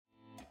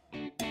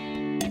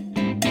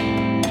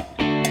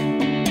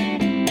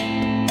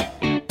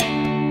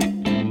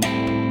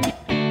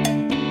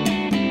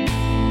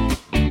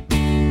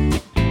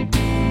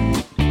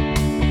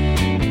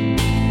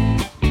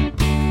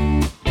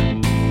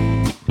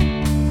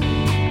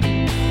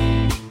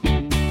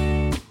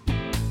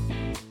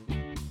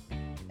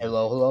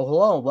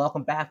hello, and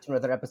welcome back to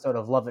another episode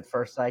of Love at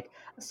First Psych,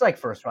 a Psych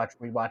First Watch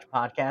Rewatch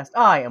podcast.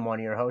 I am one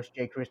of your hosts,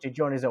 Jay Christie,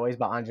 joined as always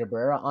by Andre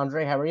Barrera.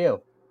 Andre, how are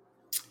you?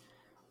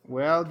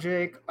 Well,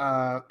 Jake,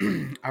 I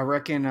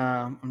reckon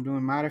I'm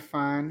doing mighty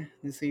fine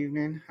this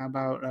evening. How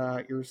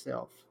about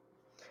yourself?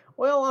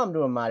 Well, I'm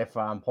doing mighty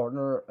fine,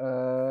 partner.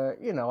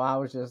 I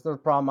was just, the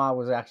problem I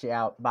was actually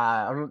I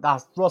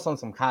was rustling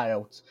some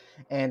coyotes,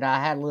 and I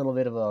had a little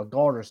bit of a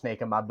garter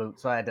snake in my boot,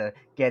 so I had to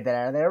get that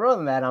out of there. Other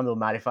than that, I'm doing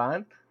mighty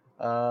fine.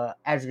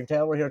 As you can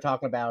tell, we're here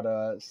talking about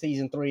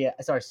season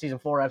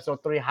 4,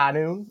 episode 3, High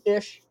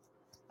Noon-ish.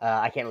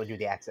 I can't really do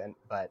the accent,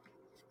 but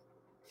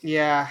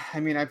Yeah, I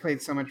mean, I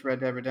played so much Red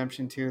Dead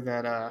Redemption 2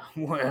 that,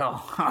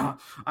 well,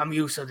 I'm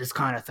used to this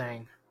kind of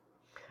thing.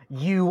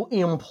 you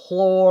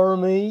implore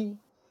me.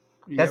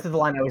 That's Yep. the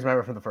line I always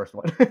remember from the first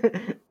one.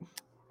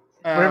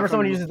 Whenever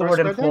someone From uses the first word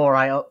Red Dead? implore,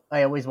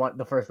 I always want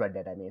the first Red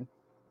Dead, I mean.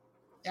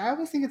 Yeah, I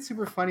always think it's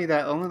super funny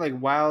that only, like,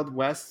 Wild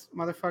West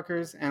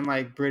motherfuckers and,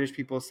 like, British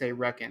people say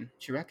reckon.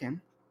 You reckon?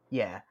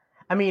 Yeah.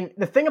 I mean,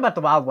 the thing about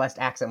the Wild West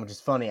accent, which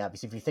is funny,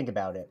 obviously, if you think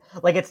about it,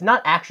 like, it's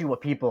not actually what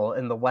people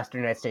in the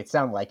Western United States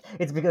sound like.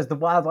 It's because the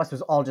Wild West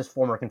was all just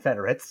former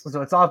Confederates,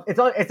 so it's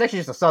actually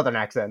just a Southern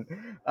accent.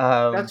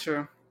 That's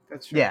true.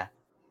 That's true. Yeah.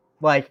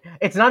 Like,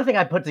 it's not a thing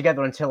I put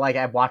together until, like,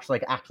 I watched,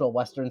 like, actual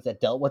Westerns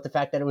that dealt with the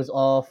fact that it was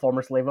all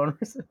former slave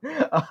owners.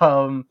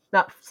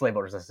 Not slave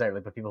owners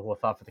necessarily, but people who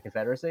fought for the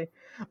Confederacy.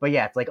 But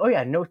yeah, it's like, oh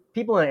yeah, no,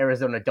 people in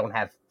Arizona don't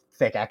have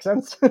thick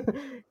accents. Yeah.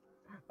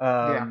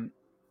 um,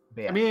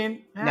 but I yeah.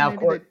 mean, Now, of maybe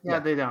course, they, yeah, yeah.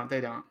 they don't.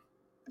 They don't.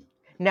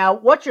 Now,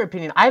 what's your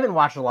opinion? I haven't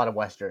watched a lot of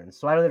Westerns,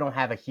 so I really don't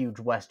have a huge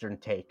Western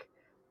take.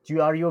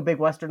 Are you a big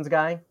Westerns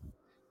guy?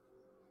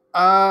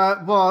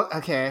 Well,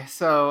 okay.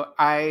 So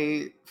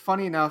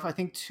funny enough, I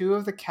think two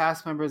of the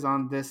cast members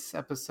on this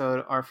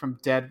episode are from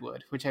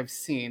Deadwood, which I've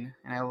seen,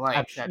 and I like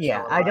that show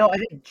Yeah, a I lot. know. I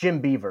think Jim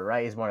Beaver,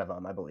 right, is one of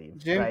them, I believe,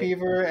 Jim right?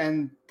 Beaver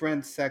and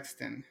Brent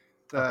Sexton.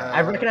 Okay,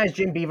 I The recognize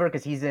Jim Beaver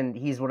because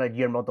he's one of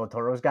Guillermo del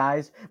Toro's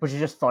guys, which is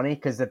just funny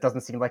because it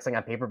doesn't seem like something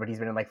on paper, but he's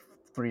been in like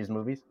 3 of his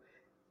movies.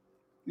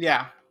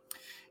 yeah,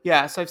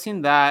 yeah. So I've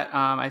seen that.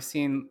 I've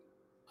seen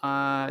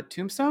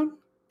Tombstone,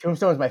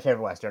 Tombstone is my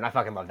favorite Western. I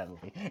fucking love that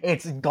movie.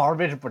 It's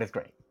garbage, but it's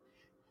great.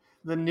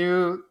 the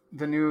new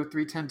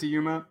 310 to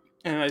Yuma,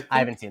 and I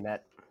haven't seen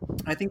that.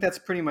 I think that's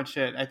pretty much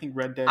it. I think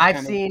Red Dead I've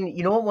kind of. seen,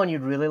 you know what one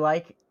you'd really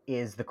like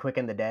is The Quick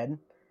and the Dead,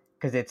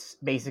 because it's That's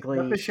the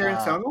basically, Sharon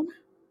Stone one?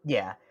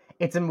 yeah,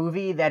 it's a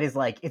movie that is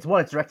like, it's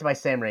directed by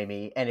Sam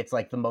Raimi, and it's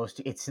like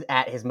it's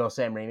at his most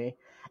Sam Raimi,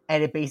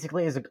 and it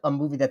basically is a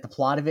movie that the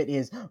plot of it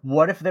is,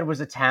 what if there was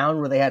a town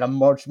where they had a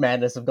March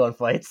Madness of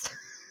gunfights?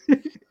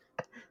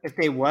 If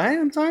they what?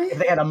 I'm sorry. If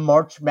they had a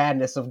March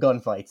Madness of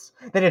gunfights,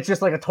 then it's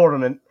just like a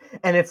tournament,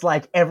 and it's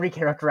like every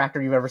character actor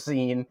you've ever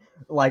seen,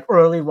 like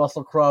early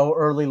Russell Crowe,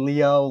 early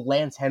Leo,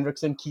 Lance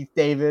Henriksen, Keith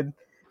David,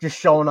 just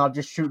showing up,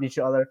 just shooting each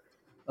other.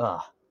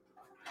 Ugh.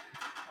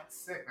 That's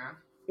sick, man.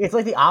 It's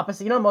like the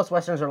opposite. You know, most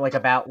westerns are like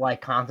about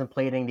like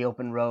contemplating the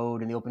open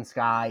road and the open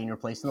sky and your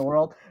place in the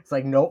world. It's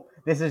like, nope,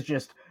 this is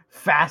just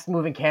fast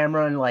moving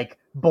camera and like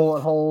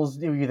bullet holes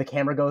the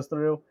camera goes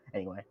through.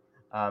 Anyway,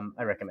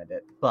 I recommend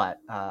it. But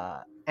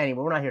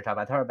anyway, we're not here to talk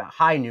about it. Talk about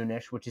High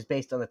Noonish, which is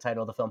based on the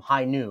title of the film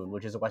High Noon,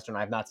 which is a western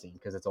I've not seen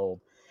because it's old.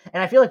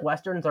 And I feel like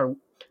westerns are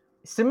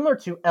similar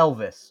to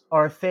Elvis,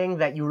 are a thing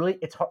that you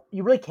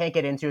really can't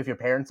get into if your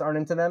parents aren't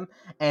into them,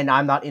 and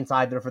I'm not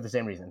inside there for the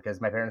same reason because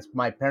my parents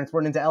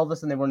weren't into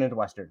Elvis and they weren't into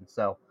westerns,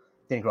 so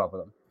didn't grow up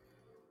with them.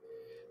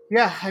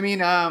 Yeah, I mean,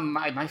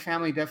 my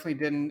family definitely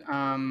didn't.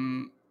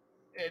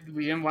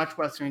 We didn't watch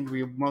westerns.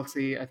 We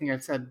mostly, I think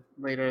I've said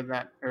later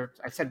that, or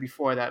I said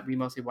before that we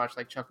mostly watched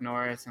like Chuck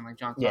Norris and like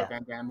John Claude Yeah.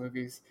 Van Damme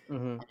movies.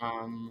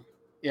 Mm-hmm.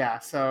 Yeah,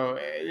 so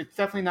it's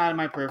definitely not in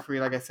my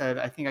periphery. Like I said,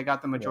 I think I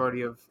got the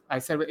majority of. I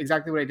said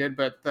exactly what I did,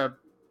 but the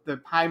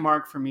high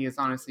mark for me is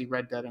honestly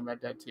Red Dead and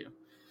Red Dead 2.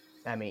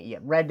 I mean, yeah,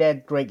 Red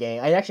Dead, great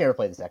game. I actually never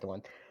played the second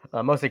one,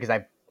 mostly because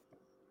I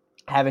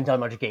haven't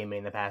done much gaming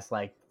in the past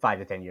like 5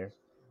 to 10 years.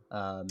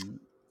 Okay,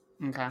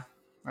 right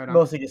on.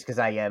 Mostly just because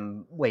I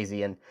am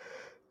lazy and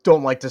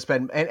don't like to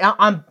spend. And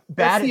I'm That's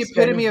bad the at epitome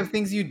spending. of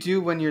things you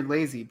do when you're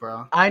lazy,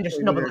 bro. I Play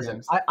understand. No, but video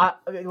listen,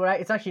 games.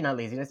 it's actually not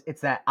laziness.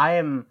 It's that I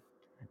am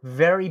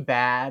very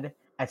bad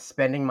at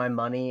spending my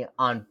money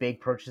on big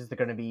purchases that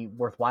are going to be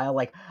worthwhile.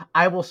 Like,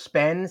 I will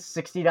spend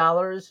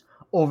 $60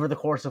 over the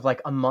course of like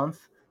a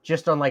month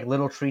just on like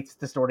little treats at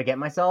the store to get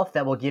myself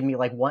that will give me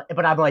like one.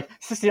 But I'm like,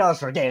 $60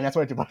 for a game. That's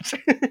way too much.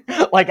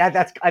 Like,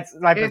 that's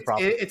my big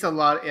problem. It's a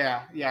lot.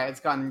 Yeah, it's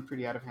gotten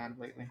pretty out of hand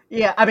lately.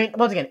 Yeah, I mean,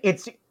 once again,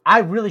 I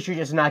really should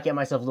just not get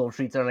myself little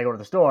treats when I go to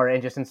the store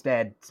and just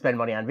instead spend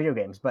money on video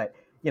games. But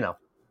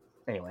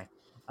anyway.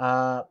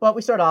 But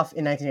we start off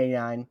in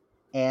 1989,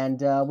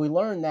 and we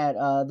learn that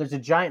there's a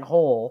giant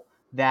hole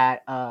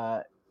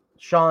that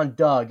Sean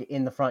dug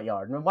in the front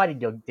yard. Why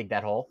did you dig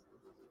that hole?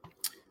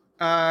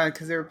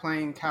 Because they were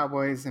playing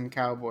Cowboys and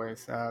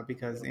Cowboys.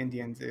 Because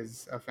Indians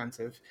is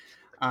offensive.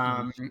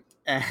 Um,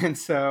 and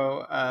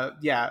so,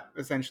 yeah,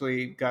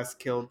 essentially Gus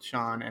killed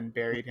Sean and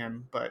buried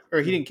him, or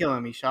he Mhm. didn't kill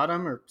him. He shot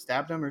him or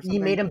stabbed him or He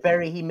something. made him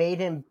bury. He made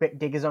him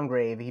dig his own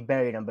grave. He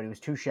buried him, but he was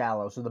too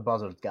shallow, so the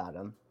buzzards got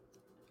him.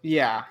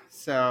 Yeah.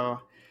 So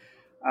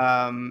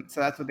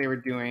that's what they were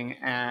doing,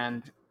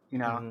 and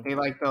Hmm. they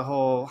like the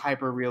whole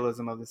hyper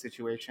realism of the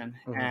situation.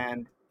 Hmm.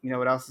 And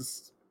what else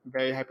is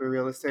very hyper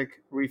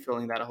realistic?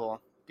 Refilling that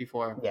hole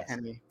before Yes,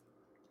 Henry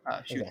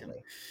shoots him.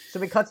 exactly. So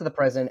we cut to the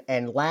present,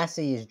 and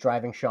Lassie is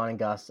driving Sean and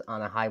Gus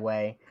on a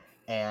highway,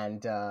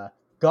 and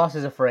Gus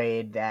is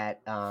afraid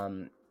that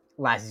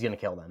Lassie's gonna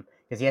kill them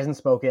because he hasn't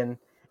spoken,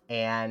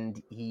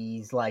 and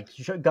he's like,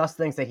 Gus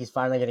thinks that he's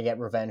finally gonna get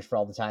revenge for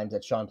all the times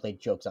that Sean played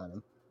jokes on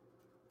him.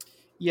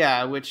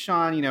 Yeah, which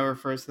Sean,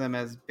 refers to them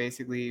as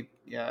basically,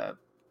 uh,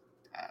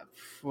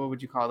 what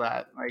would you call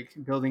that? Like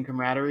building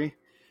camaraderie or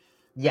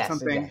Yes,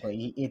 something.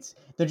 exactly.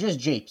 They're just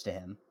japes to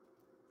him.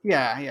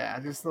 Yeah, yeah,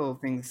 just little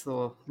things,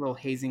 little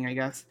hazing, I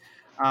guess.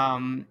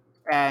 Um,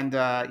 and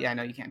yeah, I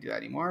know you can't do that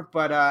anymore.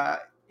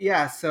 But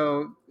yeah,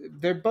 so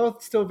they're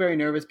both still very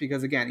nervous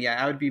because, again,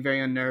 yeah, I would be very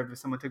unnerved if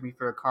someone took me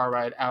for a car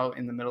ride out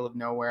in the middle of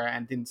nowhere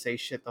and didn't say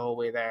shit the whole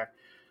way there.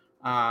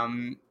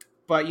 Um,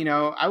 but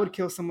I would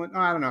kill someone. Oh,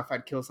 I don't know if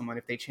I'd kill someone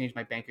if they changed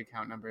my bank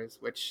account numbers,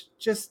 which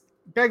just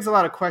begs a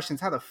lot of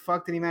questions. How the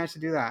fuck did he manage to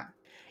do that?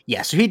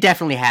 Yeah, so he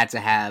definitely had to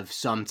have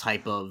some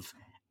type of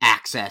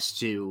access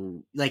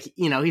to, like,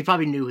 he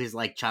probably knew his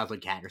like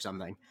childhood cat or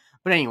something.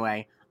 But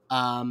anyway,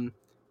 um,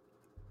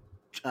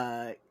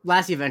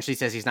 Lassie eventually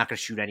says he's not going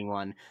to shoot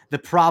anyone. The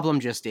problem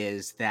just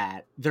is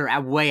that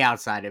they're way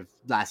outside of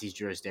Lassie's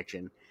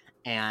jurisdiction,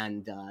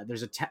 and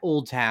there's a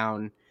old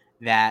town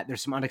that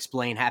there's some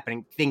unexplained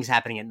things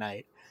happening at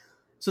night.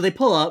 So they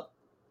pull up.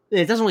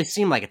 It doesn't really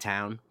seem like a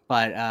town,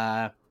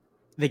 but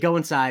they go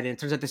inside, and it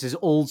turns out this is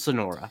Old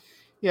Sonora.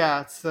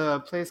 Yeah, it's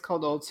a place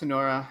called Old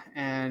Sonora,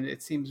 and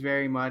it seems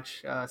very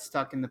much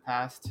stuck in the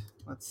past,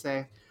 let's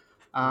say.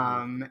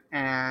 Hmm.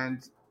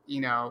 And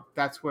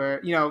that's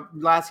where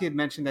Lassie had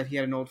mentioned that he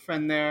had an old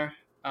friend there.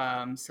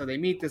 So they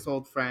meet this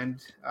old friend.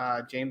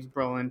 James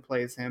Brolin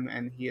plays him,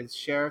 and he is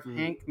Sheriff Hmm.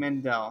 Hank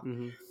Mendel,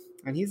 Hmm.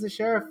 and he's the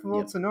sheriff of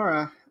Old Yep.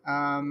 Sonora.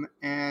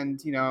 And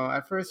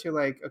at first you're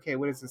like, okay,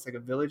 what is this, like a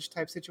village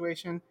type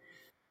situation?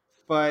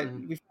 But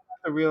Hmm. we found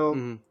out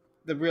Hmm.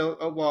 the real.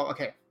 Oh, well,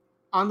 okay.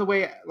 On the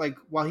way, like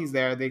while he's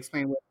there, they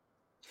explain what.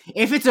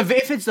 If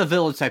it's a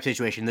village type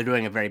situation, they're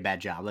doing a very bad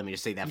job. Let me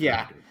just say that for the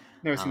Yeah, record.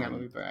 never seen that Um,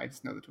 movie, but I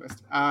just know the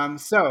twist.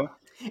 So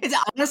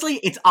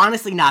it's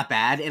honestly not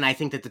bad, and I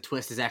think that the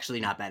twist is actually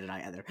not bad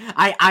either.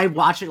 I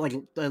watched it like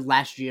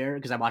last year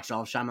because I watched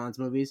all of Shyamalan's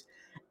movies,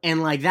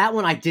 and like that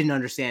one I didn't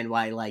understand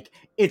why. Like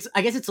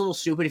I guess it's a little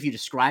stupid if you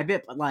describe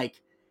it, but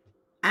like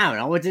I don't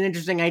know. It's an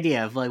interesting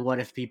idea of like what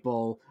if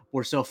people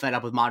were so fed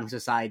up with modern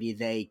society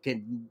they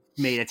could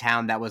made a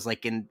town that was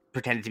like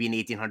pretended to be in the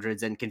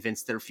 1800s and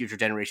convinced their future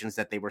generations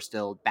that they were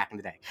still back in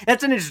the day.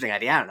 That's an interesting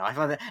idea. I don't know. I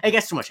thought that I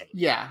guess too much hate.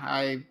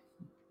 yeah,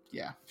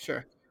 yeah,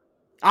 sure.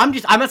 I'm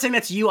not saying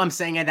that's you. I'm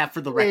saying that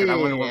for the Yeah, record. I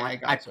yeah, want to yeah, know yeah, my I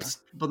I gotcha.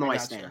 don't know I my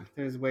gotcha. stand.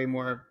 There's way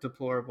more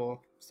deplorable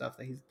stuff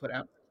that he's put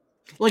out.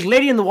 Like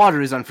Lady in the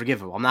Water is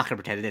unforgivable. I'm not gonna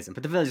pretend it isn't,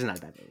 but The Village is not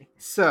a bad movie.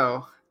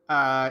 So,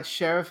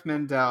 Sheriff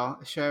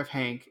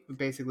Hank,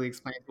 basically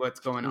explains what's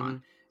going on, Mm-hmm.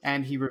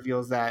 and he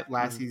reveals that Mm-hmm.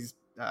 Lassie's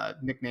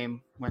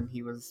nickname when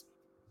he was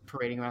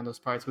parading around those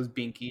parts was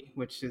Binky,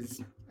 which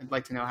is I'd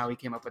like to know how he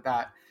came up with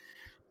that.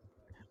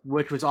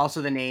 Which was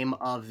also the name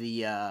of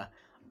the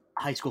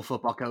high school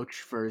football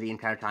coach for the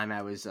entire time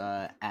I was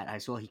at high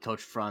school. He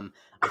coached from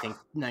I think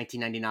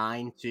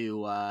 1999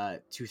 to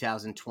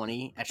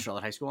 2020 at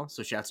Charlotte High School.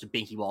 So shouts to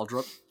Binky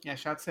Waldrop. Yeah,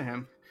 shouts to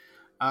him.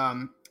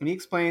 And he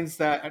explains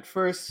that at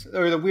first,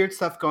 or the weird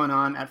stuff going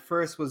on at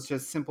first was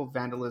just simple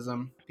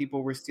vandalism.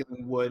 People were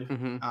stealing wood,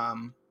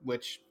 Mm-hmm.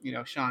 which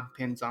Sean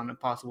pins on a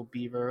possible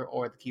beaver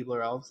or the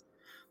Keebler elves.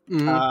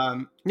 Mm-hmm.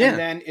 And Yeah.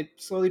 then it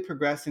slowly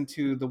progressed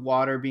into the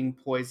water being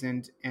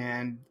poisoned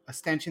and a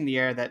stench in the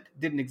air that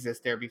didn't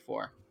exist there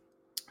before.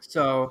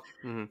 So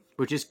Mm-hmm.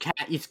 Which is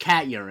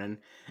cat urine,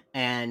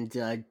 and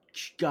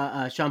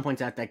Sean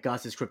points out that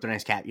Gus is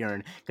kryptonite's cat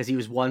urine because he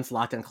was once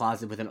locked in a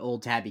closet with an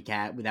old tabby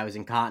cat that was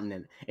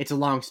incontinent. It's a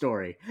long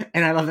story,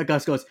 and I love that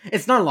Gus goes,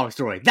 "It's not a long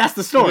story. That's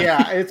the story."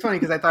 yeah, it's funny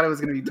because I thought it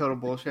was going to be total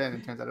bullshit, and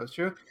it turns out it was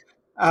true.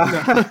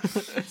 No.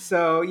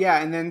 So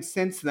yeah, and then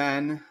since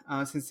then,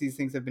 since these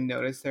things have been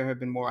noticed, there have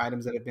been more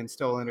items that have been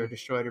stolen or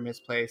destroyed or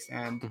misplaced,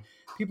 and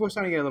people are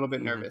starting to get a little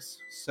bit Mm-hmm. nervous.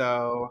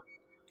 So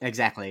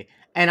Exactly.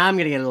 And I'm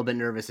gonna get a little bit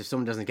nervous if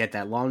someone doesn't get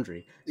that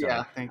laundry.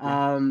 yeah, Sorry. thank you.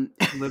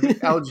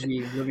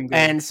 LG, living good.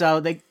 And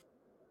so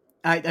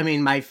I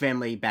mean, my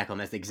family back home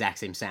has the exact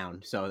same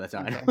sound, so that's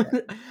all Okay,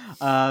 right.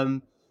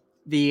 um,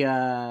 the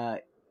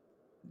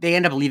they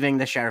end up leaving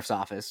the sheriff's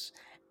office,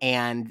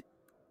 and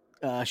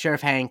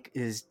Sheriff Hank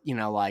is,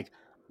 like,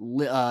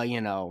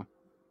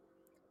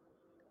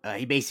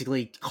 he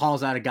basically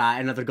calls out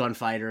another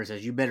gunfighter,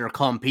 says, "You better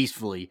come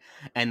peacefully,"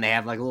 and they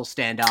have like a little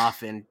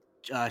standoff, and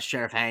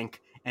Sheriff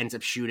Hank ends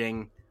up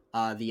shooting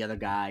the other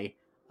guy.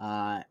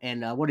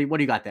 And what do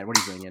you got there? What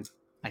are you bringing?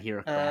 I hear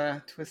a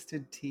crack.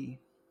 Twisted Tea.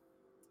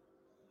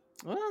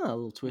 Oh, a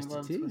little I twisted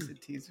love tea.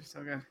 twisted teas; they're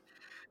so good.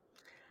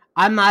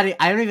 I'm not.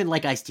 I don't even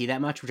like iced tea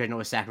that much, which I know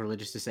is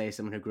sacrilegious to say as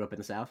someone who grew up in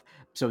the South.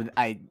 So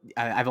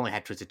I've only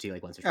had twisted tea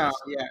like once or Oh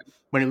twice.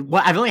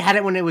 yeah. I've only had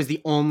it when it was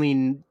the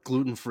only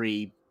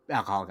gluten-free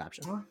alcoholic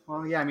option.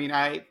 Well, yeah. I mean,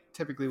 I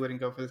typically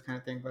wouldn't go for this kind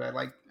of thing, but I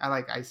like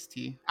iced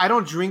tea. I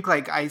don't drink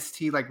like iced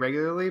tea like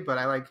regularly, but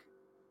I like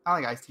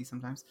iced tea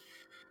sometimes.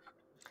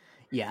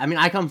 Yeah, I mean,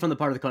 I come from the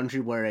part of the country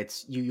where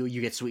it's you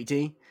get sweet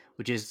tea,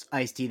 which is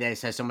iced tea that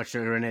has so much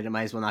sugar in it, it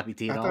might as well not be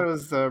tea I at thought it all.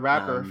 was the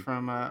rapper Um,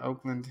 from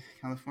Oakland,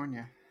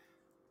 California.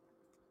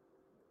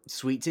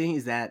 Sweet tea,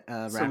 is that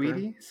a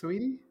rapper?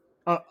 Sweetie.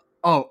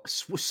 Oh,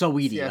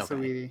 Saweetie. Yeah, Okay,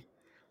 Sweetie.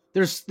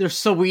 there's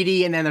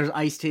Saweetie and then there's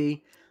iced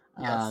tea.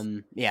 Yes.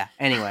 Yeah.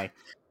 Anyway,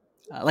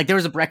 like there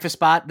was a breakfast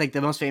spot, like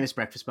the most famous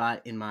breakfast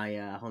spot in my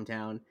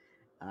hometown.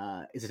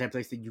 Is the type of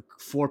place that you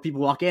four people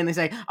walk in, they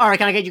say, "All right,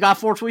 can I get you got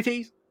 4 sweet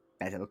teas?"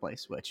 That type of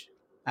place, which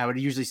I would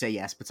usually say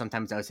yes, but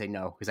sometimes I would say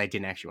no because I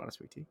didn't actually want a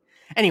sweet tea.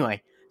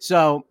 Anyway,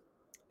 so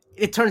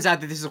it turns out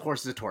that this, of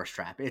course, is a tourist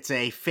trap. It's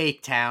a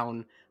fake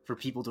town for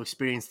people to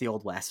experience the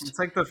Old West, It's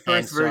like the and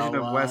first version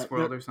so of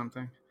Westworld or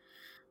something.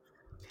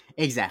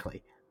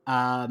 exactly.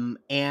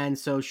 And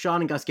so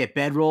Sean and Gus get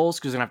bedrolls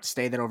because they're gonna have to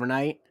stay there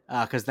overnight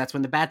because that's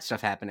when the bad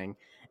stuff happening.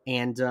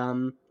 And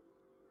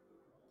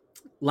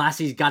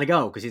Lassie's got to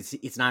go because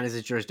it's not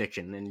his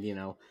jurisdiction, and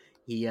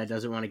he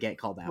doesn't want to get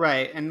called out.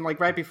 Right, and like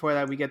right before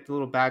that, we get the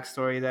little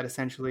backstory that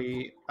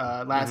essentially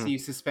Mm-hmm. Lassie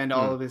used to spend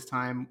all of his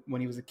time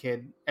when he was a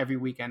kid every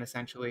weekend,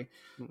 essentially.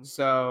 Mm-hmm.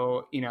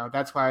 So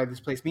that's why this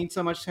place means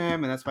so much to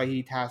him, and that's why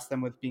he tasked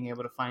them with being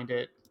able to find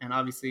it. And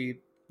obviously,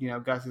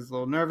 Gus is a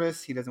little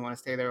nervous; he doesn't want to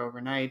stay there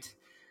overnight,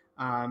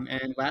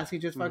 and Lassie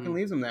just fucking Mm-hmm.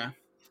 leaves him there.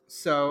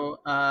 So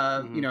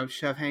Mm-hmm.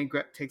 Chef Hank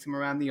takes him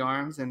around the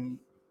arms and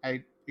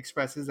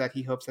expresses that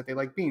he hopes that they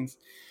like beans.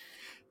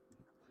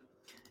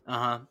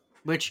 Uh-huh.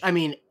 Which, I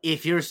mean,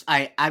 if you're,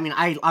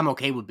 I'm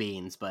okay with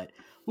beans, but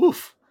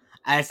oof,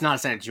 that's not a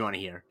sentence you want to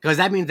hear because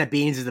that means that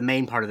beans is the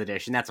main part of the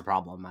dish, and that's a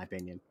problem, in my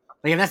opinion.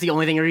 Like if that's the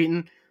only thing you're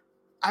eating,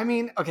 I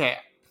mean, okay,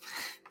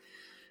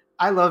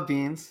 I love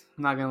beans.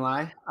 I'm not gonna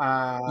lie.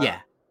 yeah.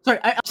 Sorry,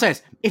 I'll say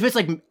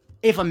this: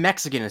 if a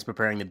Mexican is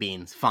preparing the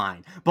beans,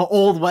 fine, but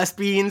Old West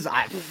beans,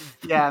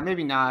 Yeah,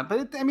 maybe not.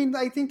 But I mean,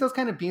 I think those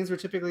kind of beans were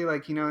typically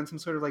like in some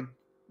sort of like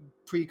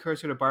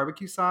precursor to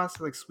barbecue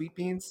sauce, like sweet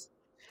beans.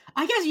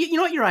 I guess you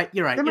know what, you're right.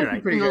 You're right. They You're might be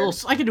right. pretty good.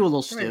 I could do a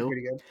little They might be stew.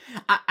 pretty good.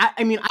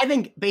 I mean, I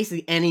think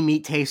basically any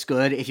meat tastes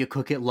good if you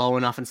cook it low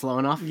enough and slow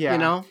enough.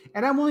 Yeah,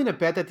 and I'm willing to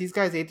bet that these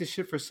guys ate this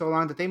shit for so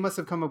long that they must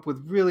have come up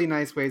with really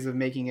nice ways of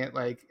making it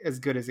like as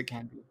good as it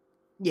can be.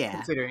 Yeah,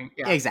 Considering,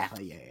 yeah.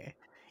 exactly.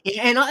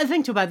 Yeah. And the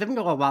thing too about the thing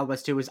about Wild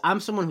West too is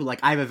I'm someone who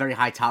I have a very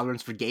high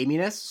tolerance for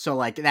gaminess, so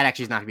that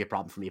actually is not gonna be a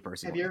problem for me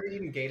personally. Have you ever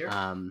eaten gator?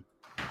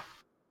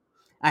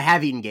 I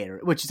have eaten gator,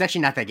 which is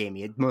actually not that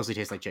gamey. It mostly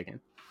tastes like chicken.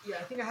 Yeah,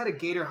 I think I had a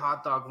gator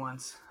hot dog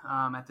once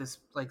at this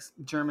like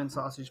German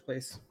sausage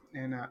place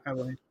in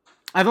LA.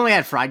 I've only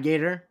had fried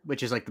gator,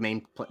 which is like the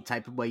main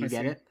type of way you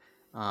get it.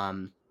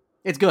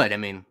 It's good. I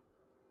mean,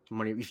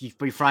 if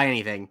you fry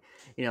anything,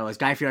 as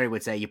Guy Fieri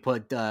would say, you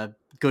put good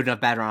enough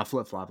batter on a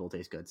flip flop, it'll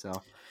taste good.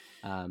 So,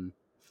 and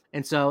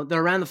so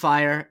they're around the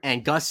fire,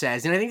 and Gus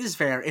says, and I think this is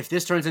fair. If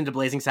this turns into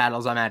Blazing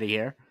Saddles, I'm out of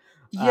here.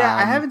 Yeah,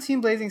 I haven't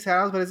seen Blazing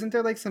Saddles, but isn't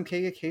there like some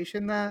cake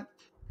that?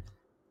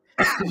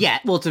 Yeah,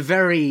 well,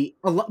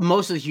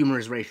 most of the humor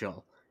is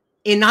racial,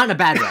 and not in a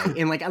bad way.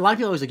 And a lot of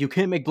people are always like, you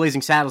can't make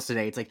Blazing Saddles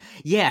today. It's like,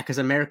 yeah, because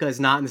America is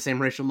not in the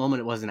same racial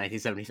moment it was in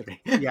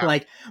 1973. Yeah.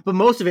 But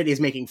most of it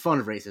is making fun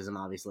of racism,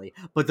 obviously.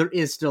 But there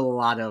is still a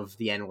lot of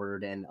the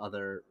N-word and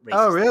other racist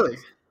Oh, really?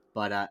 things.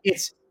 But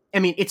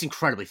it's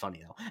incredibly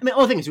funny though. I mean,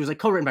 all the things, it was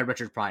co-written by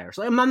Richard Pryor,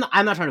 so I'm not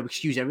trying to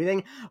excuse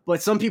everything.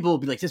 But some people will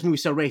be like, this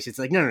movie's so racist. It's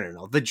like,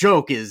 no. The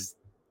joke is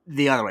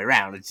the other way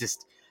around. It's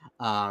just,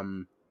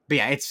 but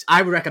yeah,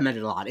 I would recommend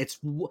it a lot.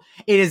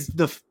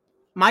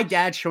 My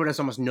dad showed us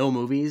almost no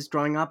movies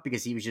growing up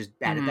because he was just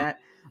bad at that.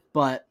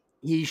 But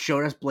he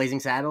showed us Blazing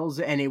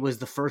Saddles, and it was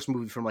the first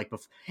movie from before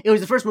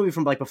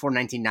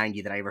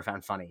 1990 that I ever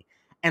found funny.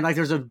 And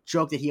there's a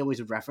joke that he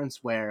always would reference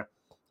where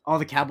all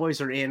the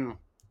cowboys are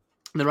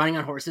they're riding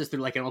on horses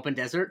through an open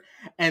desert,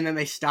 and then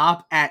they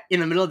stop in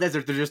the middle of the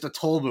desert. There's just a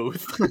toll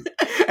booth,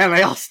 and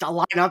they all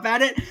line up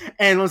at it.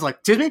 And I was like,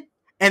 "Excuse me."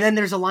 And then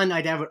there's a line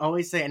my dad would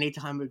always say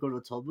anytime we go to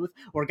a toll booth,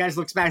 where a guy just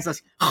looks back and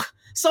says,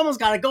 someone's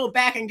got to go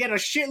back and get a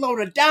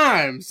shitload of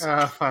dimes.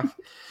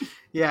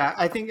 Yeah,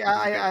 I think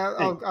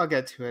I'll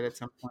get to it at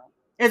some point.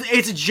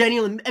 It's a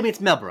genuine,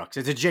 it's Mel Brooks.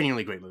 It's a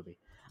genuinely great movie.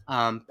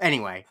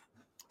 Anyway,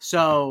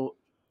 so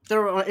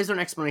there is an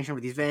explanation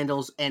for these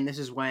vandals, and this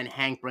is when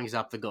Hank brings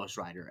up the Ghost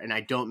Rider, and I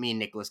don't mean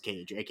Nicolas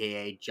Cage,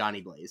 a.k.a. Johnny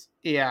Blaze.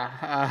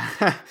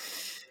 Yeah.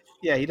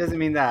 Yeah, he doesn't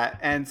mean that.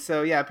 And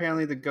so, yeah,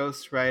 apparently the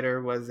Ghost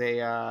Rider was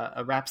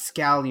a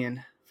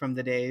rapscallion from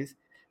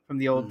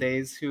the old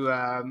days. Who,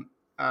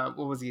 what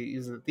was he? He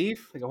was a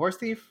thief, like a horse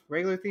thief,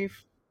 regular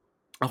thief,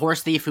 a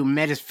horse thief who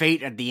met his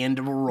fate at the end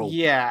of a rope.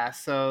 Yeah,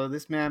 so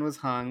this man was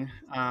hung.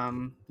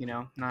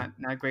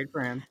 Not great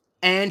for him.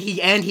 And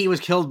he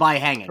was killed by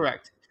hanging.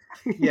 Correct.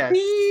 Yes.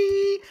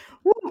 I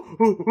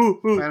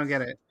I don't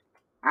get it.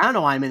 don't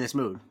know why I'm in this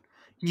mood.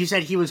 You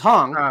said he was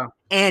hung Oh,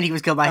 and he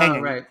was killed by oh,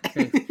 hanging. right.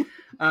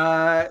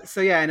 Thanks.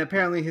 So yeah, and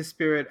apparently his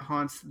spirit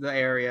haunts the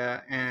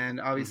area, and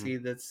obviously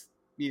that's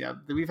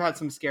we've had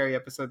some scary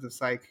episodes of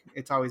Psych.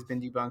 It's always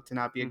been debunked to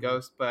not be a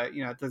ghost, but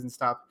it doesn't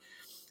stop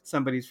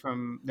somebody's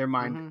from their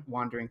mind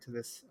wandering to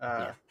this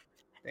Yeah.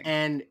 thing.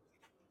 And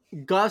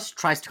Gus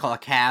tries to call a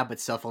cab, but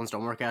cell phones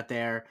don't work out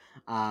there.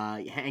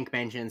 Hank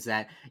mentions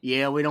that,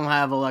 yeah, we don't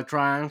have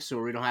electronics,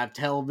 or we don't have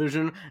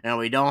television, and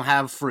we don't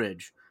have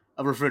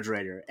a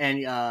refrigerator.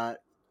 And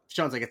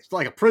Sean's like, it's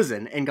like a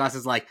prison. And Gus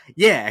is like,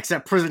 yeah,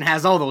 except prison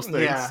has all those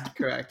things. Yeah,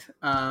 correct.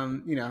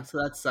 So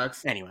that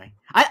sucks. Anyway,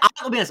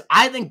 I'll be honest,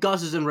 I think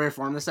Gus is in rare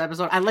form this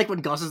episode. I like when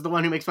Gus is the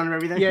one who makes fun of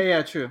everything.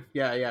 Yeah, true.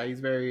 Yeah, he's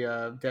very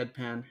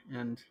deadpan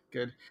and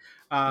good.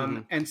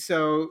 And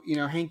so,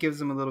 Hank gives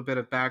him a little bit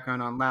of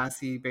background on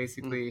Lassie.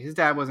 Basically, his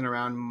dad wasn't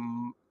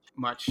around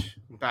much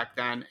back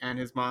then, and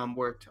his mom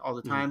worked all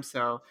the time.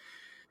 So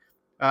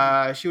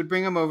she would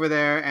bring him over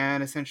there,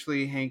 and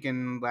essentially, Hank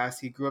and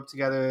Lassie grew up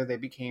together. They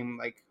became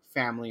like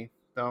family,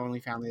 the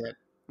only family that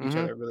each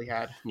other really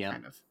had,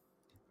 kind of.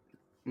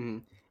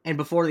 And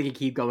before they can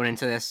keep going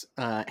into this,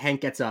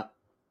 Hank gets up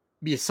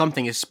because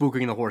something is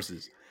spooking the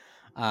horses.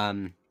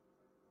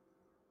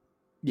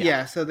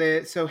 Yeah,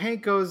 so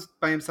Hank goes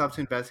by himself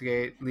to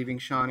investigate, leaving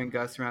Sean and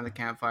Gus around the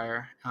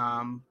campfire.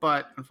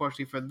 But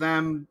unfortunately for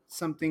them,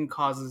 something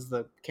causes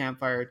the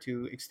campfire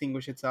to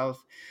extinguish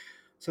itself.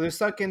 So they're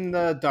stuck in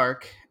the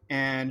dark,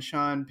 and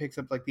Sean picks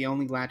up like the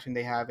only lantern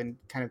they have and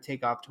kind of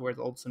take off towards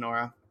Old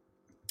Sonora.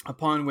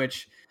 Upon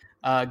which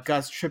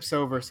Gus trips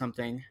over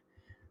something,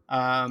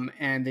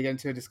 and they get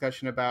into a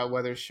discussion about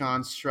whether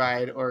Sean's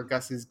stride or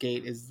Gus's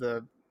gait is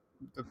the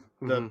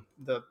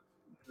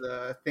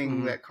the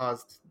thing that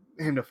caused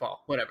him to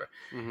fall, whatever.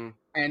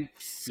 And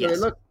so they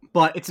look,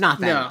 but it's not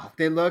that. No,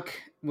 they look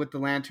with the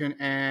lantern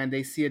and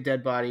they see a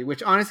dead body,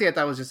 which honestly I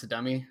thought was just a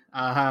dummy,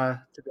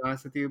 to be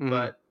honest with you.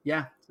 But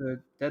yeah, it's a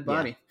dead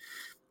body.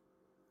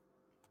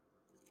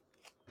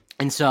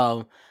 And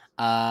so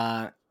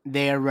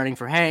they are running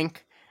for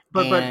Hank.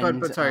 But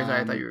sorry,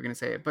 I thought you were going to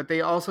say it. But they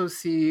also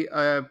see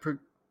a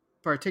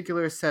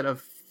particular set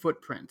of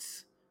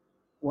footprints,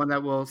 one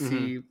that we'll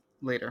see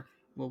later.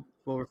 We'll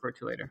refer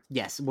to later.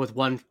 Yes, with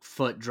one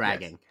foot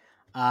dragging.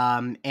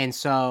 Yes. And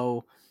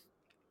so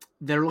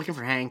they're looking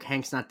for Hank.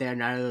 Hank's not there.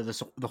 Neither are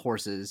the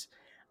horses.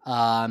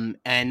 And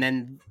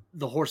then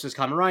the horses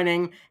come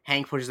running.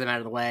 Hank pushes them out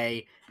of the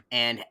way,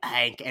 and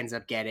Hank ends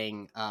up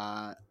getting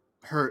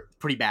hurt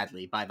pretty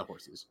badly by the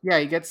horses. Yeah,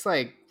 he gets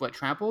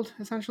trampled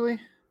essentially.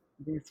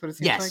 I think that's what it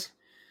seems like.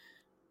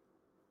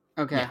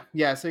 Okay.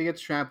 Yeah, so he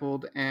gets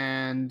trampled,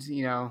 and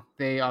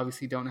they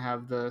obviously don't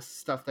have the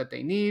stuff that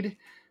they need.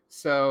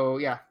 So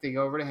yeah, they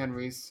go over to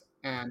Henry's,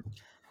 and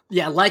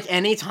like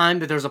any time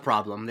that there's a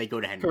problem, they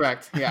go to Henry's.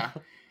 Correct. Yeah.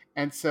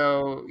 And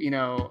so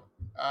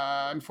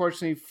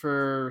unfortunately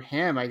for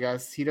him, I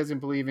guess he doesn't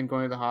believe in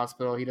going to the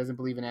hospital. He doesn't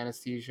believe in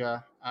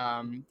anesthesia.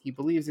 He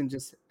believes in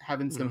just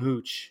having some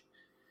hooch.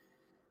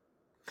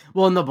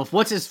 Well, no, but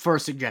what's his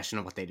first suggestion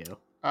of what they do?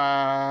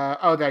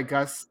 That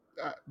Gus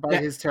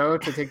bite his toe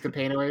to take the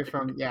pain away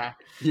from. Yeah.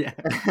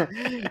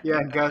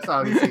 Gus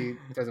obviously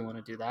doesn't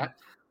want to do that.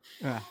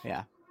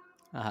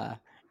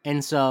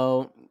 And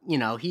so,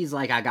 he's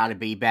like, I gotta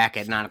be back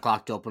at 9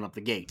 o'clock to open up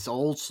the gates.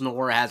 Old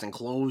Sonora hasn't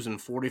closed in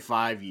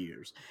 45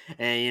 years.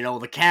 And,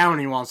 the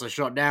county wants to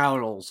shut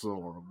down Old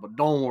Sonora. But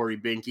don't worry,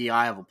 Binky,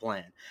 I have a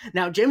plan.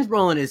 Now, James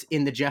Brolin is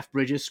in the Jeff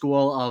Bridges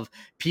school of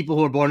people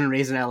who are born and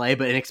raised in LA,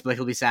 but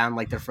inexplicably sound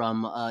like they're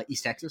from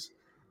East Texas.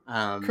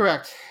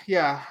 Correct.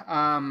 Yeah.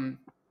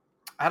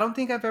 I don't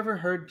think I've ever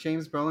heard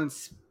James Brolin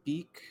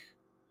speak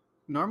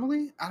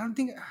normally. I don't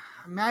think...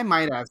 I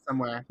might have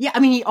somewhere. Yeah,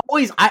 I mean, he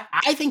always...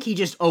 I think he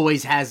just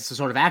always has a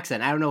sort of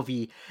accent. I don't know if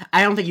he...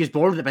 I don't think he was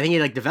born with it, but I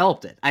think he,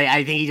 developed it.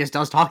 I think he just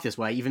does talk this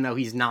way, even though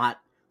he's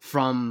not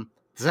from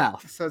the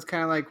South. So it's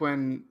kind of like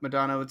when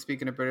Madonna would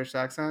speak in a British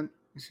accent.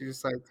 She's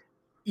just like...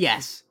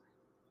 Yes.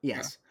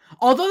 Yeah.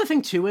 Although the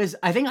thing, too, is...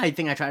 I think I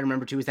try to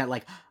remember, too, is that,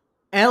 LA...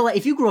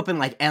 If you grew up in,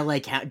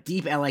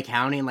 deep LA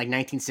County in,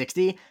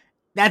 1960...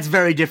 That's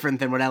very different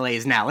than what LA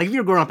is now. If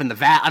you're growing up in the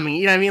I mean,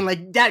 you know what I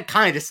mean? That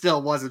kind of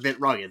still was a bit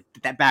rugged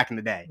that back in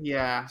the day.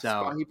 Yeah.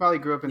 So he probably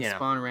grew up in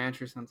Spawn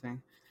Ranch or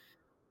something.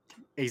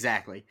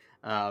 Exactly.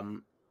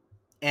 And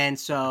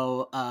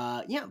so,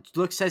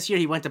 Luke says here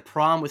he went to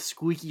prom with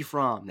Squeaky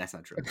Fromm. That's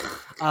not true.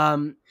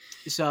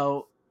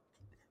 So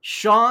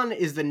Sean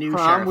is the new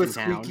prom sheriff with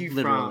in town. Squeaky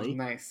literally.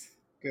 Fromm. Nice.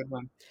 Good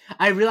one.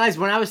 I realized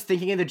when I was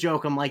thinking of the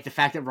joke, I'm like, the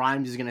fact that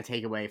rhymes is going to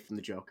take away from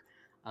the joke.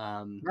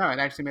 No, it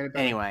actually made it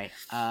better. Anyway,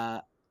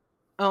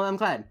 I'm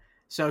glad.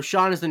 So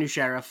Sean is the new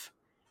sheriff,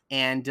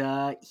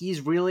 and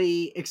he's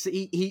really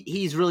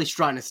he's really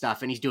strutting his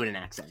stuff, and he's doing an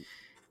accent.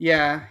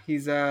 Yeah,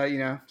 he's he's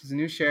a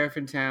new sheriff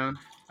in town,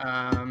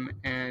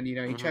 and he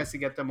tries to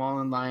get them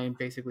all in line,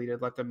 basically to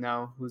let them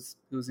know who's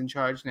in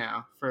charge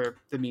now for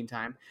the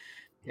meantime.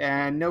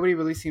 And nobody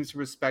really seems to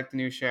respect the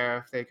new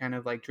sheriff. They kind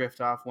of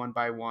drift off one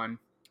by one.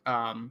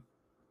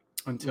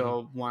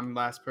 until one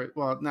last person.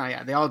 Well, no,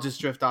 yeah, they all just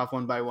drift off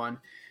one by one.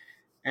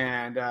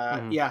 And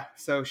yeah,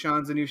 so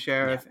Sean's the new Yeah.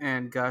 sheriff,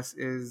 and Gus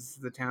is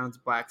the town's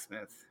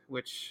blacksmith,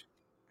 which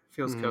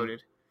feels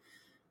coded.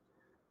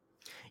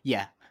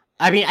 Yeah.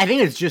 I mean, I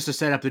think it's just to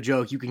set up the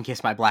joke, you can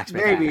kiss my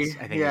blacksmith Maybe, ass, I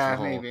think is the yeah,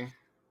 whole. maybe.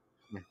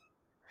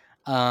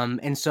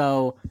 And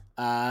so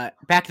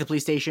back to the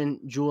police station,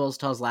 Jules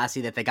tells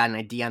Lassie that they got an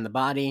ID on the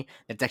body,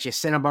 that it's actually a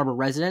Santa Barbara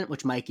resident,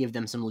 which might give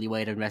them some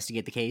leeway to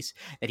investigate the case,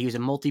 that he was a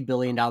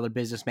multi-billion-dollar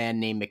businessman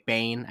named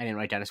McBain. I didn't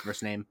write down his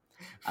first name.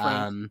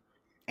 Frank.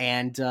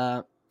 And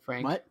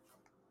Frank. what?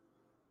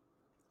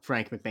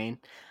 Frank McBain.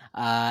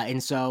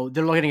 And so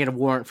they're looking to get a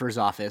warrant for his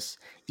office,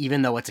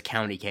 even though it's a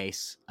county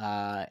case.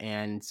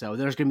 And so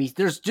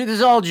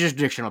there's all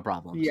jurisdictional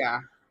problems. Yeah.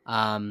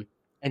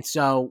 And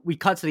so we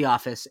cut to the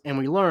office and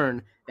we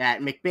learn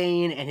that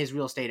McBain and his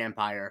real estate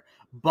empire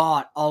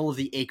bought all of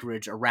the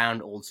acreage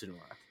around Old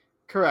Sonora.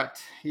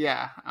 Correct.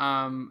 Yeah.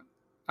 I'm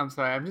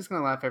sorry. I'm just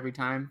gonna laugh every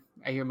time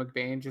I hear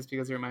McBain, just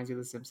because it reminds you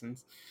of The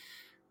Simpsons.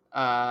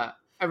 I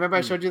remember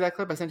I showed you that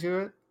clip. I sent you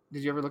it.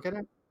 Did you ever look at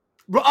it?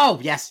 Oh,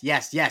 yes,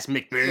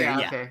 McBain. Yeah.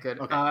 Yeah. Okay. Good.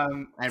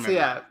 Okay. So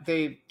yeah,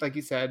 they, like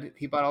you said,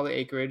 he bought all the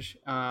acreage.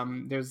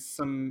 There's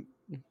some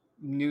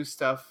new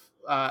stuff.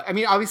 I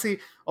mean, obviously,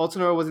 Old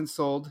Sonora wasn't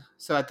sold,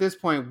 so at this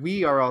point,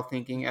 we are all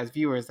thinking as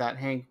viewers that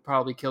Hank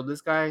probably killed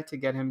this guy to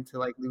get him to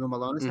like leave him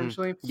alone,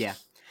 essentially. Yeah.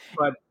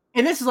 But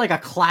and this is like a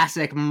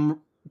classic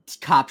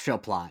cop show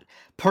plot.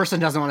 Person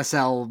doesn't want to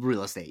sell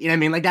real estate. You know what I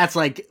mean? Like that's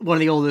like one of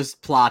the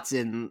oldest plots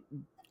in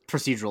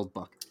procedural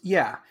book.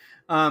 Yeah.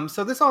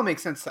 So this all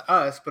makes sense to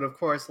us, but of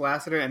course,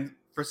 Lassiter and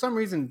for some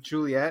reason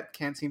Juliet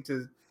can't seem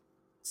to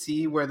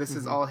see where this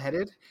is all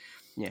headed.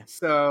 Yeah.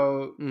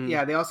 So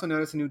yeah, they also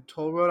notice a new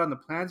toll road on the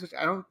plans, which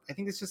I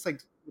think it's just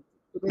like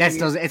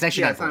it's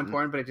actually it's not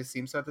important, but it just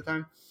seems so at the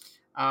time.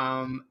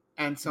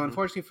 And so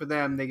unfortunately for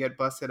them, they get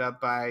busted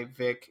up by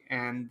Vic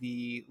and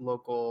the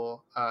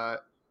local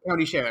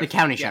county sheriff. The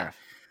county sheriff.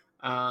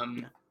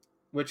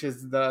 Which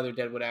is the other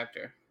Deadwood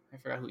actor. I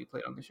forgot who he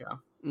played on the show.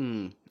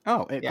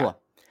 Cool.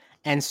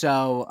 And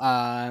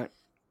so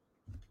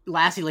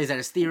Lassie lays out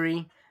his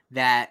theory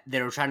that they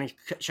were trying to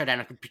shut down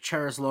a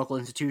Contreras local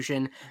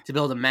institution to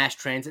build a mass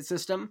transit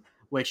system,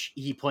 which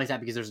he points out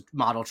because there's a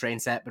model train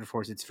set, but of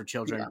course it's for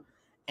children. Yeah.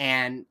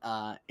 And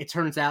it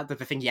turns out that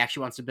the thing he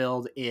actually wants to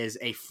build is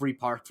a free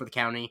park for the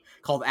county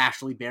called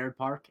Ashley Baird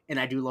Park. And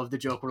I do love the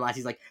joke where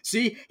Lassie's like,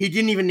 see, he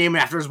didn't even name it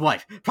after his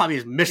wife. Probably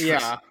his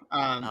mistress.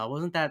 Yeah.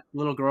 Wasn't that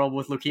little girl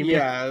with leukemia?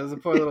 Yeah, it was a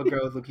poor little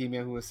girl with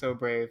leukemia who was so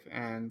brave.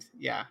 And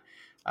yeah.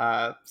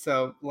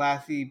 So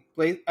Lassie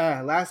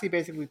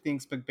basically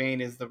thinks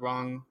McBain is the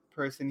wrong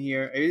person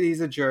here.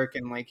 He's a jerk,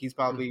 and like he's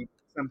probably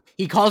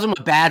he calls him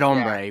a bad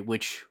hombre,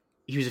 which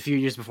he was a few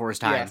years before his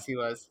time. Yes, he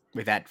was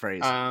with that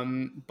phrase.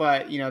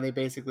 But they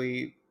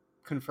basically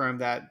confirmed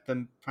that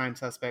the prime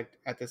suspect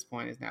at this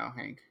point is now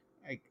Hank.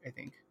 I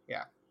think.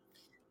 Yeah.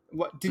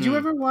 What did you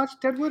ever watch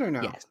Deadwood or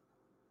no? Yes.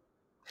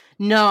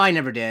 No, I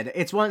never did.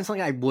 It's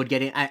something I would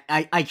get in.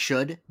 I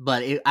should,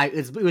 but it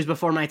was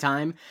before my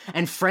time.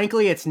 And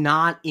frankly, it's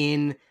not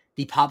in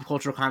the pop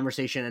cultural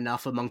conversation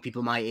enough among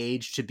people my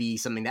age to be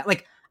something that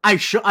like I'm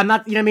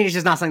not. You know what I mean? It's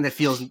just not something that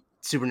feels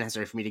super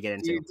necessary for me to get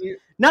into.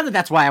 Not that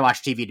that's why I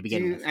watch TV to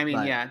begin with. I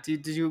mean, yeah.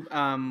 Did you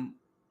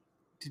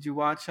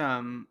watch?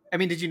 I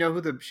mean, did you know who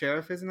the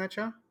sheriff is in that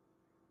show?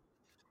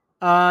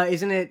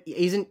 Isn't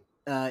Ian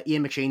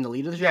McShane the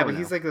lead of the show? Yeah, but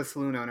he's like the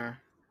saloon owner.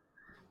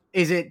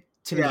 Is it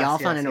Timothy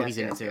Olyphant? I know he's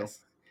in it too. Yes.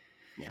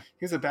 Yeah,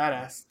 he's a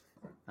badass.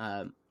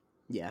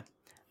 Yeah.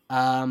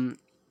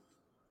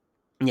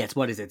 Yes.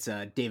 What is it? It's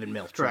David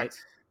Milch, right?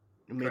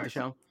 Who made the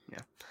show?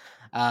 Yeah.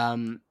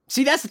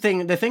 See, that's the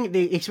thing.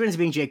 The experience of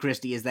being Jay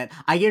Christie is that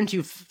I guarantee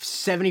you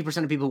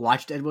 70% of people who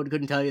watched Deadwood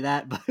couldn't tell you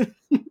that, but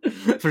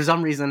for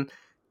some reason,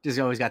 just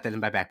always got that in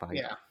my back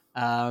pocket. Yeah.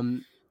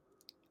 And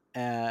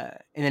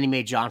then he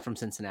made John from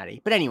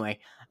Cincinnati. But anyway,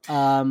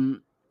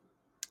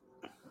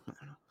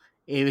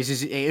 it was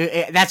just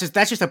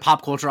that's just a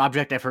pop culture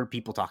object I've heard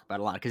people talk about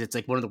a lot because it's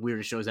like one of the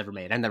weirdest shows ever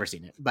made. I've never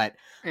seen it, but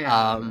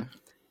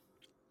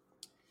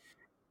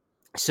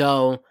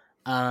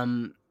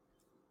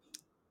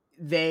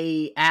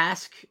they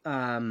ask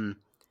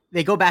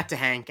they go back to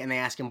Hank and they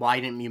ask him, why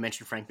didn't you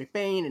mention Frank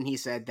McBain? And he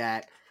said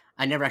that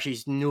I never actually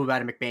knew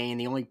about a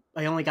McBain.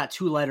 I only got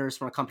 2 letters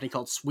from a company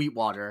called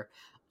Sweetwater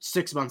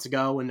 6 months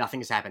ago, and nothing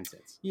has happened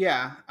since.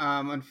 Yeah.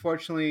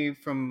 Unfortunately,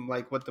 from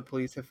like what the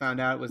police have found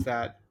out was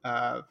that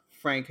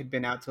Frank had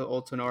been out to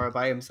Old Sonora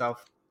by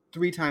himself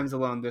 3 times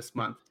alone this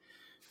month.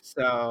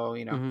 So,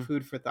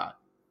 food for thought.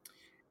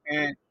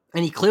 And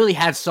he clearly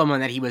had someone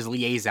that he was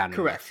liaisoning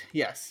correct. with.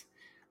 Yes.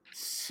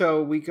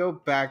 So we go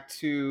back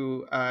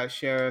to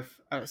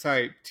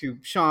to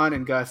Sean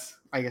and Gus.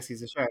 I guess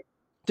he's a sheriff.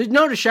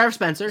 To Sheriff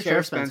Spencer.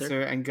 Sheriff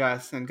Spencer and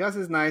Gus. And Gus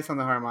is nice on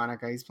the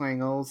harmonica. He's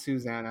playing old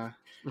Susanna.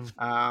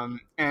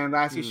 And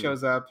Lassie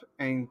shows up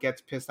and gets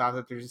pissed off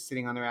that they're just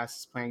sitting on their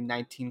asses playing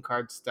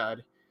 19-card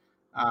stud.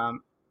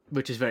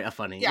 which is very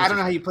funny. Yeah, I don't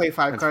know how you play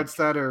five That's card funny.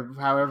 stud or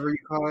however you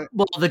call it.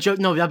 Well, the joke,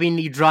 no, I mean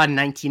you draw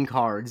 19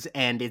 cards,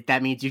 and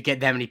that means you get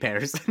that many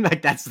pairs.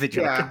 Like that's the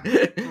joke.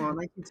 Yeah. Well,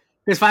 19...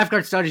 Because five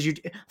card stud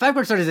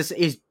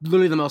is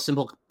literally the most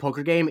simple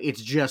poker game.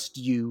 It's just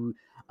you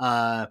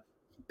have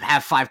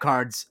 5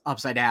 cards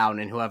upside down,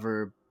 and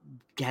whoever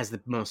has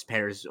the most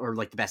pairs or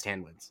like the best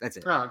hand wins. That's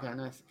it. Oh, okay,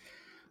 nice.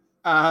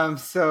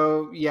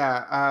 So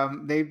yeah,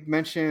 they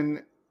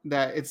mention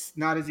that it's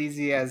not as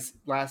easy as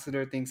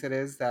Lassiter thinks it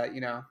is. That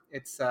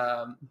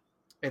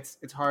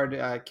it's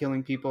hard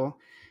killing people.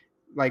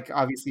 Like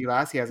obviously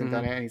Lassie hasn't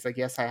done it, and he's like,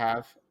 yes, I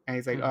have, and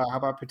he's like, oh, how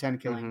about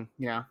pretend killing?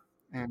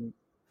 And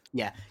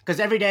yeah, because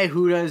every day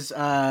who does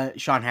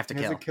Sean have to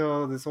he has kill? to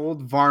kill this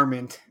old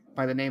varmint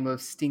by the name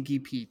of Stinky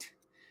Pete.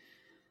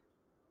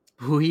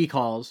 Who he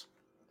calls.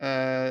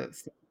 Uh,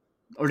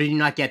 Or did you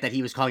not get that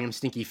he was calling him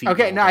Stinky Feet?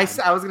 Okay, no, I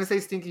was gonna say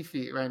Stinky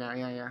Feet right now.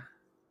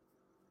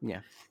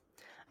 Yeah.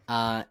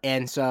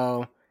 And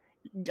so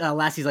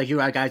Lassie's like, you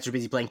guys are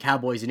busy playing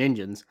Cowboys and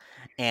Indians,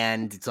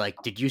 and it's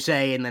like, did you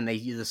say? And then they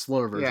use a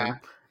slower version.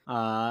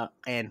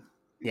 And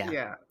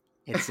yeah.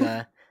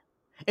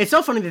 It's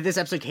so funny that this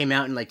episode came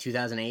out in like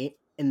 2008,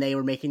 and they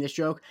were making this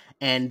joke,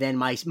 and then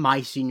my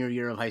senior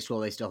year of high school,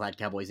 they still had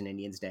Cowboys and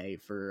Indians Day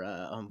for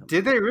homecoming.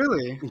 Did they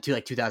really? Into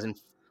like 2000?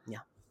 Yeah.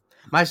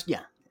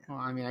 Well,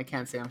 I mean, I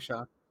can't say I'm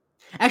shocked.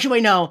 Actually,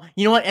 wait, no.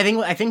 You know what?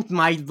 I think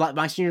my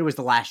senior year was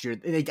the last year.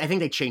 I think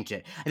they changed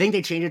it. I think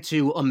they changed it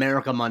to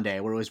America Monday,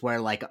 where it was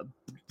like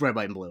red,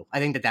 white, and blue. I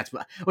think that's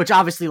what. Which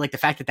obviously, like the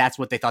fact that that's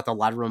what they thought the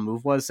locker room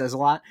move was says a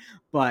lot.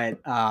 But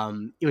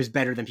it was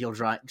better than people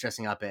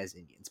dressing up as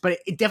Indians. But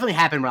it definitely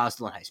happened when I was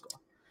still in high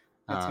school.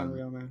 That's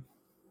unreal, man.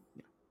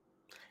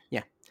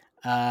 Yeah.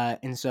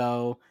 And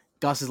so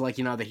Gus is like,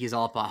 that he's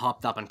all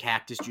hopped up on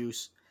cactus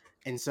juice.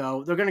 And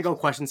so they're going to go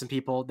question some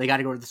people. They got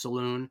to go to the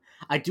saloon.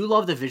 I do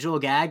love the visual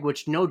gag,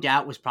 which no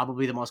doubt was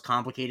probably the most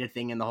complicated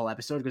thing in the whole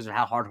episode because of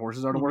how hard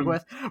horses are to work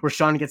with, where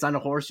Sean gets on a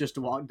horse just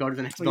to go to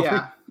the next building.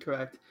 Yeah,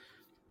 correct.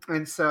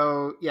 And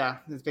so, yeah,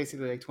 it's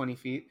basically like 20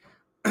 feet.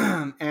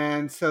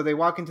 And so they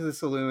walk into the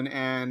saloon,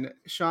 and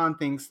Sean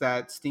thinks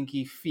that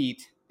Stinky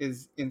Feet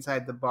is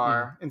inside the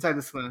bar, inside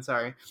the saloon,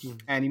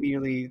 and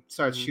immediately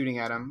starts shooting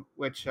at him,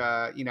 which,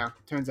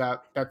 turns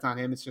out that's not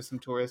him. It's just some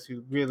tourist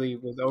who really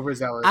was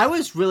overzealous. I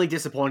was really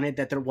disappointed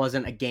that there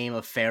wasn't a game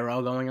of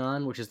Pharaoh going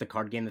on, which is the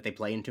card game that they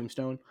play in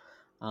Tombstone.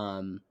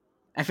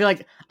 I feel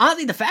like,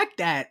 honestly, the fact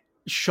that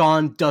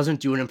Sean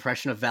doesn't do an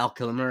impression of Val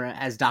Kilmer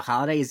as Doc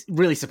Holliday is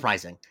really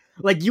surprising.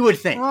 Like, you would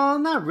think. Well,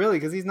 not really,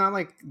 because he's not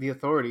like the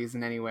authorities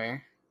in any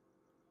way.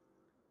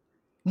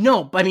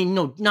 No, but in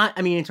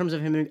terms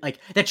of him, like,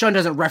 that Sean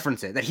doesn't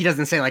reference it, that he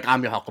doesn't say, like,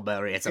 I'm your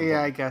Huckleberry at some point.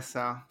 Yeah, I guess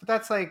so. But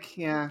that's like,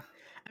 yeah.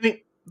 I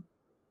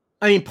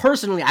mean,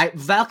 personally,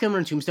 Val Kilmer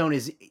in Tombstone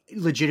is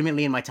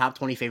legitimately in my top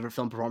 20 favorite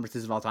film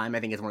performances of all time. I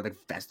think it's one of the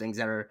best things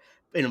that are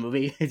in a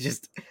movie.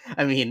 It's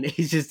a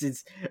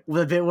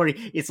bit where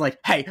it's like,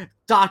 hey,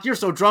 Doc, you're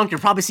so drunk, you're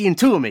probably seeing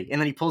 2 of me. And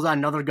then he pulls out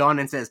another gun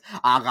and says,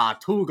 I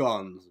got 2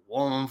 guns,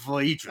 one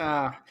for each.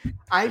 I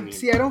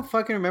don't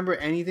fucking remember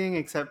anything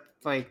except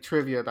like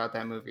trivia about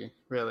that movie,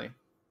 really.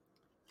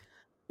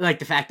 Like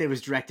the fact that it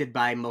was directed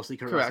by mostly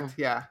Kurt Russell. Correct,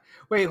 yeah.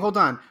 Wait, hold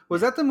on.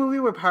 Was that the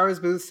movie where Powers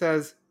Booth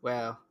says,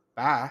 well,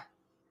 bye?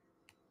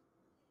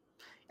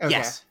 Okay.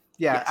 Yes.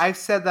 Yeah, yes. I've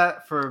said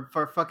that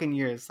for fucking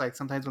years. Like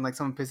sometimes when like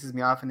someone pisses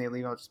me off and they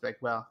leave, I'll just be like,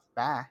 well,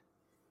 bye.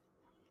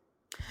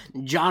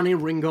 Johnny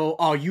Ringo,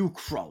 are you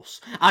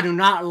cross? I do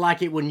not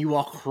like it when you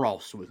are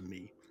cross with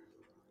me.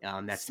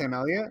 That's Sam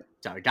Elliott?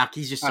 Sorry, Doc,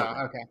 he's just so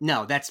okay.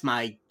 No, that's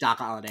my Doc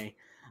Holliday.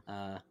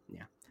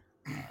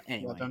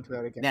 Anyway, don't do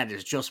that again. That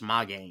is just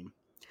my game.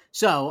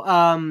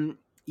 So,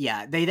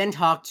 they then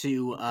talk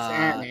to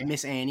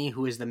Miss Annie,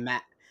 who is the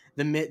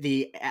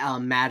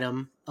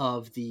madam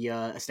of the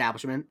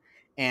establishment.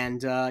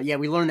 And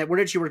we learned that. Where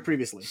did she work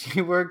previously?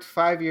 She worked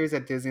 5 years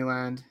at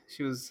Disneyland.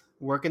 She was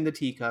working the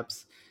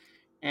teacups.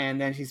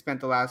 And then she spent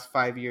the last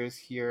 5 years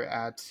here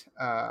at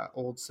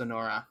Old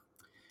Sonora.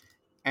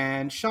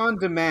 And Sean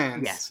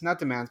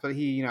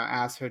he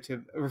asks her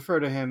to refer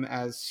to him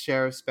as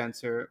Sheriff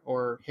Spencer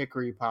or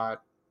Hickory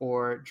Pot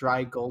or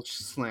Dry Gulch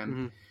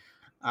Slim,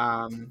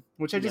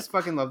 which I just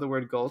fucking love the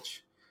word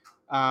gulch.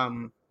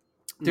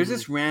 There's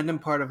this random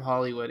part of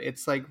Hollywood.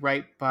 It's like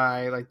right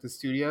by like the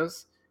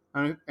studios.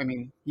 I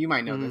mean, you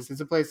might know this. It's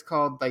a place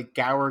called like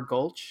Gower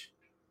Gulch.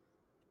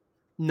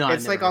 No,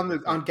 it's like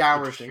on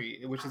Gower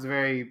Street, which is a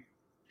very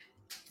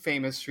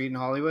famous street in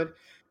Hollywood.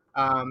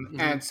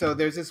 And so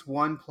there's this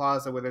one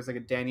plaza where there's like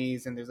a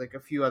Denny's and there's like a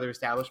few other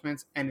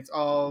establishments, and it's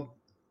all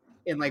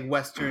in like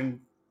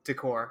Western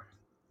decor.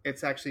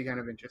 It's actually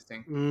kind of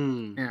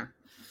interesting.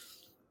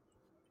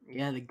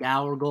 Yeah, the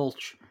Gower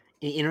Gulch,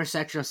 the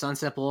intersection of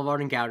Sunset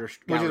Boulevard and Gower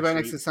Street, which is right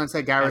next to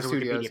Sunset Gower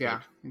Studios. Yeah,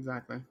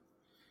 exactly.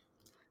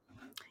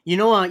 You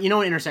know an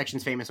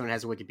intersection's famous when it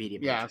has a Wikipedia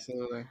page. Yeah,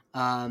 absolutely.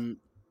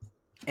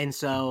 And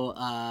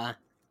so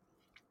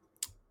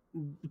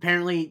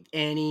apparently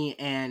Annie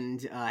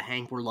and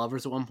Hank were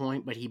lovers at one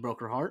point, but he broke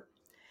her heart.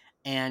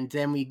 And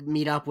then we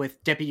meet up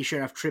with Deputy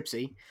Sheriff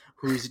Tripsy,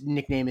 whose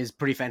nickname is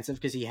pretty offensive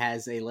because he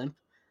has a limp.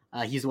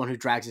 He's the one who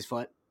drags his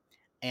foot.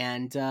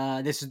 And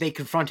they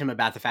confront him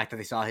about the fact that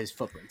they saw his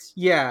footprints.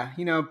 Yeah,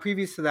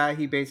 previous to that,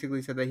 he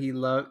basically said that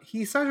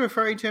he started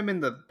referring to him in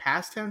the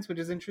past tense, which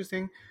is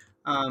interesting.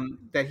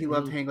 That he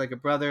loved Hank like a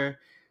brother.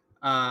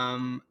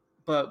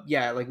 But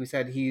yeah, like we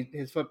said,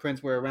 his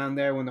footprints were around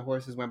there when the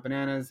horses went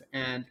bananas,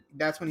 and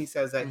that's when he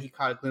says that he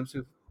caught a glimpse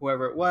of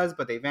whoever it was,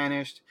 but they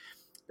vanished.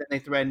 Then they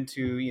threatened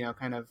to,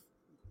 kind of,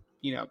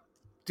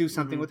 do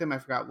something with him. I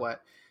forgot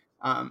what.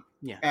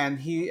 Yeah. And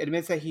he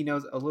admits that he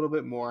knows a little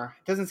bit more.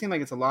 It doesn't seem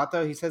like it's a lot,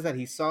 though. He says that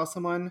he saw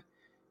someone.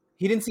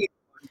 He didn't see.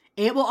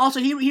 And well, also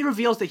he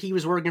reveals that he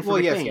was working for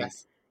McBain.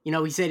 Yes.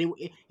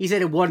 He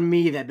said it wasn't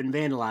me that had been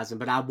vandalizing,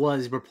 but I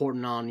was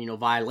reporting on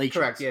violations.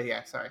 Correct.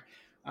 Yeah. Sorry.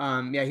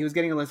 He was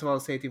getting a list of all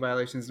the safety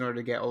violations in order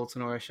to get Old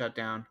Sonora shut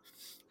down,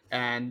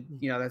 and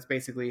that's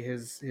basically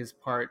his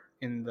part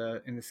in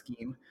the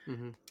scheme.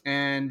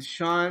 And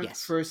Sean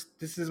first,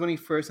 this is when he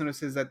first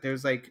notices that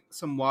there's like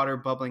some water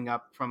bubbling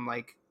up from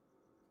like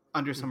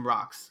under some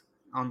rocks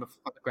on the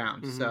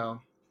ground. So,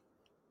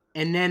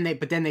 and then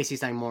they see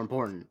something more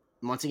important.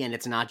 Once again,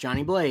 it's not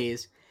Johnny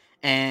Blaze,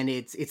 and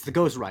it's the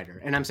Ghost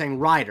Rider. And I'm saying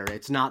Rider.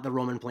 It's not the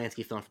Roman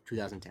Polanski film from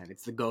 2010.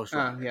 It's the Ghost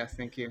Rider. Yes,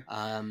 thank you.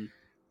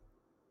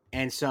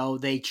 And so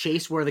they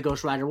chased where the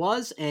Ghost Rider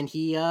was, and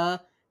he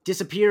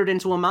disappeared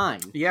into a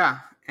mine. Yeah,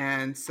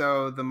 and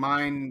so the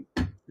mine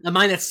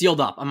that's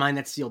sealed up. A mine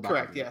that's sealed up.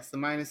 Correct, yes. The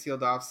mine is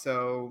sealed off,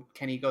 so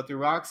can he go through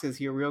rocks? Is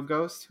he a real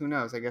ghost? Who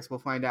knows? I guess we'll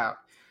find out.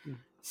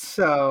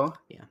 So,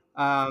 yeah.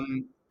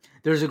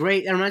 It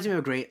reminds me of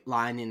a great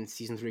line in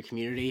season 3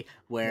 Community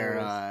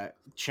where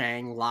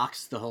Chang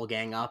locks the whole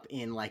gang up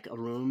in like a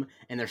room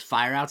and there's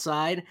fire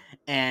outside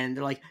and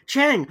they're like,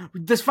 Chang,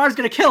 this fire's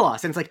gonna kill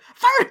us. And it's like,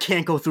 fire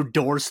can't go through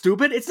doors,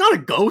 stupid. It's not a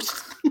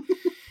ghost.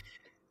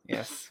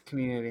 Yes,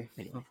 Community,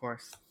 anyway. Of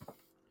course.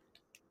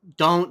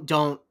 Don't.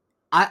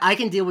 I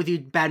can deal with you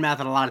bad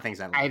mouthing a lot of things.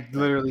 I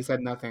literally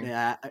said nothing.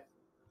 Yeah,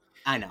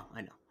 I know.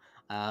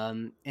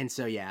 And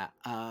so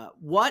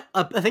what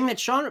a thing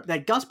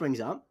that Gus brings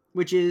up,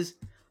 which is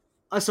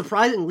a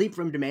surprising leap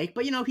for him to make,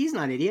 but he's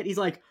not an idiot. He's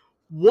like,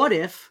 what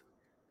if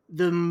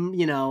the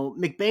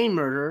McBain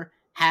murder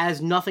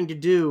has nothing to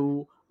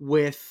do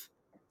with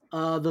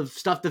the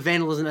stuff, the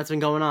vandalism that's been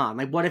going on?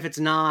 Like, what if it's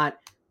not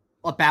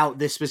about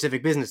this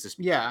specific business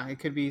dispute? Yeah, it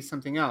could be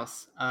something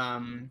else.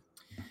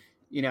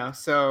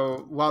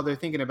 So while they're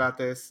thinking about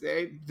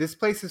this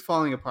place is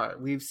falling apart.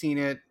 We've seen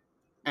it.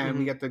 And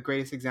we get the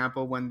greatest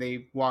example when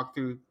they walk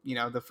through,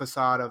 the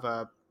facade of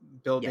a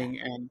building,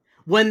 and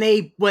when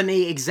they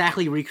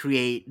exactly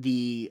recreate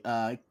the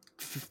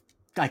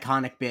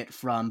iconic bit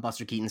from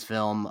Buster Keaton's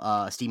film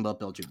Steamboat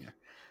Bill Jr.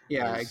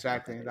 Yeah,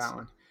 exactly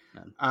that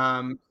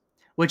one.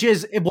 Which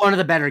is one of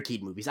the better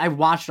Keaton movies. I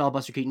watched all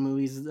Buster Keaton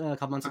movies a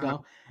couple months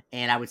ago,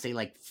 and I would say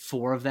like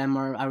 4 of them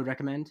I would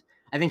recommend.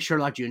 I think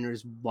Sherlock Jr.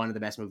 is one of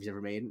the best movies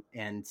ever made,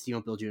 and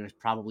Steamboat Bill Jr. is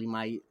probably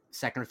my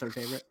second or third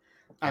favorite.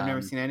 I've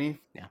never seen any.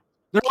 Yeah.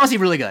 They're honestly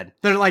really good.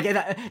 They're like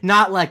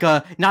not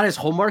as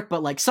homework,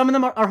 but like some of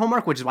them are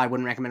homework, which is why I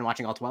wouldn't recommend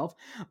watching all 12.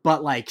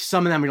 But like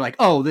some of them you're like,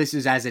 oh, this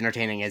is as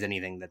entertaining as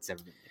anything that's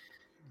ever been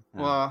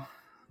made. Well,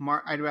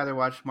 I'd rather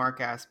watch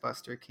Mark Ass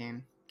Buster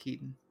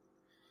Keaton.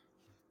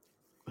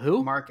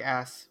 Who? Mark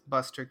Ass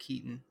Buster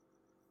Keaton.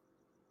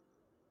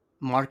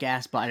 Mark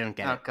Ass, but I don't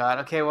get it. Oh God.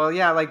 Okay. Well,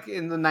 yeah, like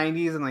in the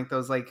 90s and like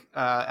those like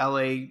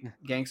LA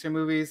gangster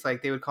movies,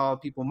 like they would call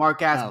people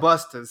Mark Ass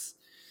Busters.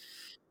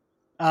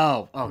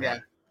 Oh, okay. Yeah.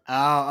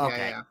 Oh,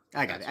 okay. Yeah.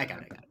 I got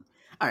it.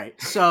 All right.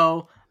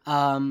 So,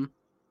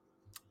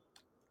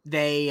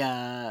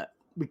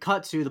 we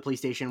cut to the police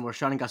station where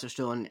Sean and Gus are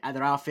still in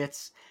their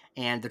outfits,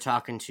 and they're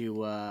talking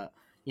to,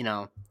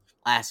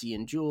 Lassie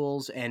and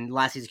Jules, and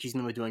Lassie's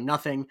accusing them of doing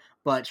nothing,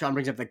 but Sean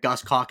brings up the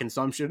Gus caught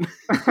consumption,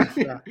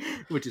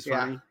 which is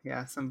funny.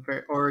 Yeah, some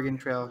very Oregon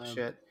Trail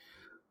shit.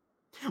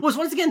 Well,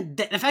 once again,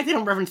 the fact they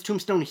don't reference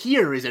Tombstone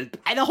here is the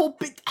whole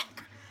bit.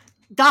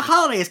 Doc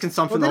Holliday is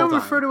consumption. Well, they don't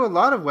refer to a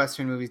lot of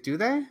Western movies, do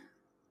they?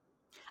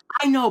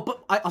 I know,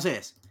 but I'll say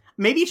this.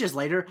 Maybe it's just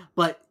later,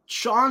 but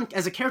Sean,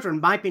 as a character,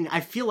 in my opinion, I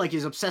feel like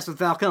he's obsessed with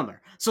Val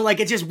Kilmer. So, like,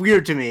 it's just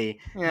weird to me.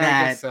 Yeah, I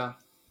guess so.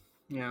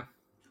 Yeah.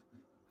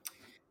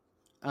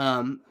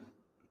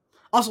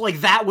 Also,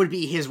 like, that would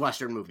be his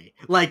Western movie.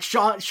 Like,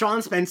 Sean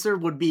Spencer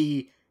would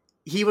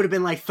have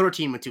been like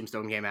 13 when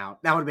Tombstone came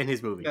out. That would have been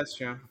his movie. That's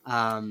true.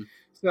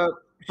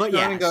 But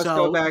Sean and Gus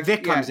go back.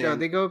 Vic comes in.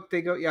 They go.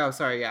 Yeah,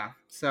 sorry. Yeah.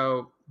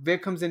 So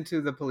Vic comes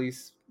into the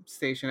police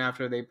station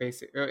after they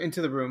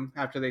into the room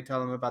after they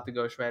tell him about the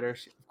Ghost Rider.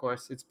 Of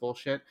course, it's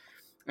bullshit,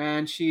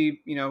 and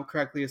she,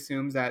 correctly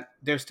assumes that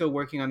they're still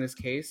working on this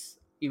case,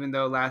 even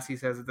though Lassie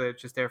says that they're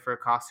just there for a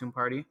costume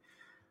party.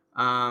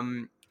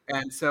 And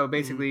so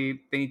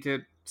basically, they need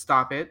to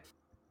stop it,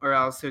 or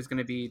else there's going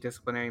to be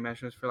disciplinary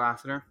measures for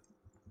Lassiter.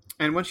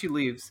 And when she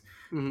leaves,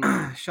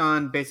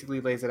 Sean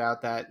basically lays it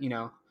out that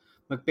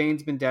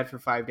McBain's been dead for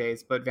 5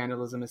 days, but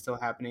vandalism is still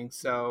happening.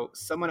 So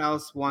someone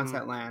else wants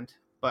that land,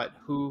 but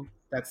who?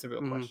 That's the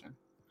real question.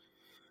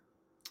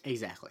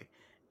 Exactly.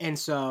 And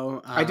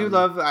so I do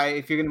love.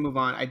 If you're gonna move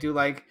on, I do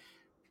like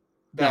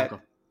no, that go.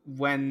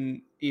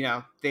 when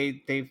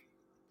they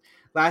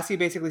Lassie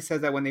basically says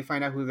that when they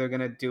find out who they're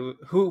gonna do,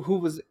 who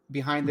was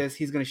behind this,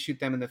 he's gonna shoot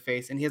them in the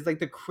face, and he has like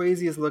the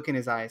craziest look in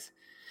his eyes.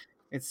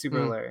 It's super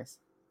hilarious.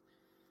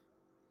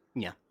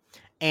 Yeah.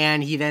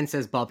 And he then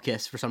says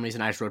Bubkiss. For some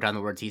reason, I just wrote down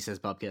the words he says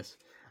Bubkiss.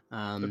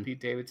 The Pete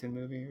Davidson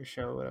movie or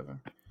show, whatever.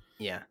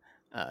 Yeah.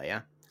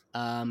 Yeah.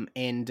 I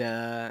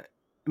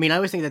mean, I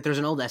always think that there's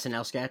an old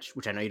SNL sketch,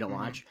 which I know you don't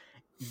watch,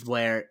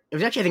 where it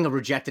was actually, I think, a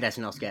rejected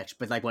SNL sketch,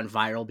 but like went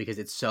viral because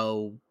it's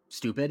so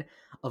stupid,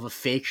 of a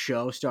fake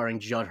show starring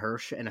Judd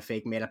Hirsch and a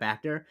fake made-up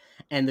actor.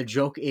 And the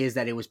joke is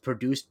that it was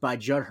produced by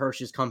Judd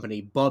Hirsch's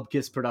company,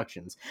 Bubkiss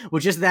Productions,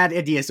 which is that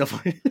idea is so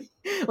funny.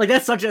 Like,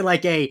 that's such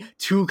a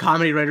two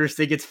comedy writers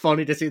think it's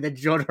funny to see that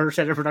Judd Hirsch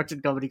had a production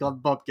company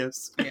called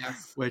Bubkiss.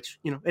 Yes. Which,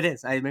 it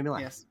is. It made me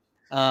laugh. Yes.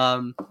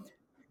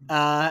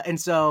 And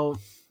so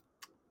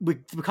we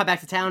cut back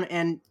to town,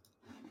 and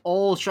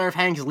old Sheriff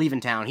Hank is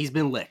leaving town. He's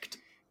been licked.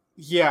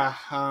 Yeah.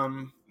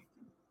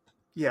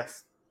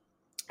 Yes.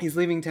 He's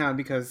leaving town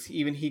because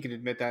even he can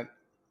admit that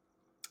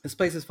this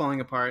place is falling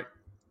apart,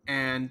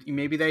 and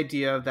maybe the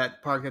idea of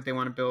that park that they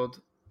want to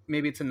build,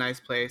 maybe it's a nice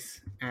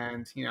place,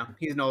 and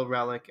he's an old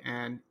relic,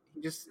 and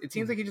it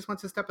seems like he just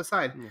wants to step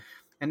aside. Yeah.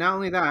 And not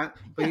only that,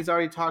 but he's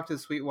already talked to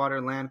Sweetwater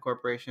Land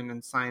Corporation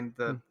and signed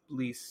the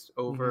lease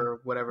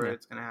over whatever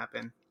it's going to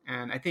happen.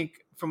 And I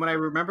think, from what I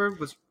remember,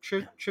 was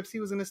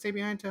Tripsy was going to stay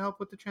behind to help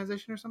with the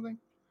transition or something?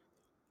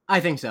 I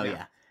think so,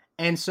 yeah.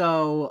 And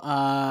so,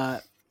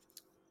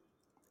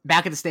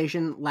 back at the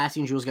station, Lassie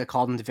and Jules get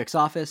called into Vic's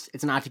office.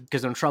 It's not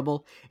because they're in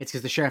trouble. It's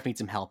because the sheriff needs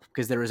some help,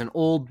 because there is an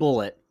old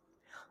bullet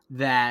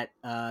that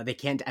they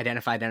can't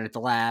identify down at the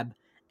lab,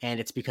 and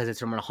it's because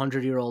it's from a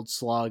 100-year-old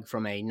slug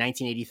from a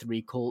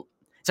 1973 Colt...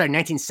 Sorry,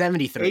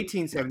 1973.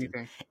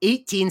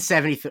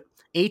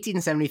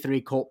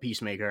 1873 Colt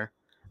Peacemaker.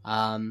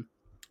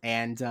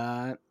 And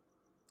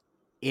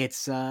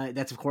it's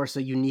that's, of course,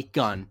 a unique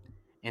gun.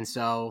 And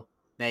so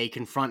they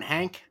confront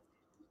Hank,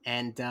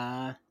 and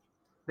they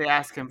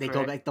ask him. They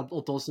go back to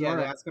Old Sonora.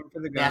 Yeah, they ask him for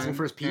the gun. They ask him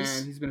for his piece,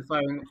 and he's been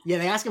firing. Yeah,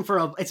 they ask him for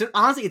a. It's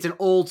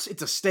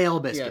a stale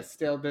biscuit. Yeah,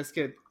 stale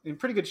biscuit in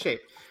pretty good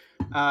shape.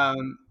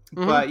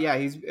 But yeah,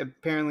 he's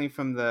apparently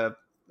from the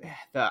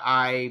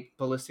eye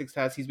ballistics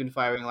test. He's been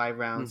firing live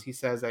rounds. He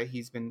says that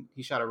he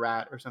shot a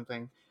rat or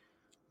something.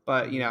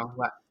 But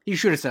he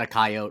should have said a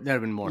coyote. That'd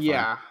have been more fun.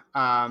 Yeah.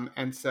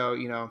 And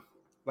so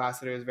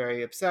Lassiter is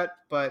very upset,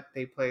 but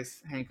they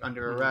place Hank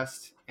under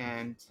arrest,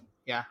 and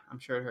yeah, I'm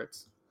sure it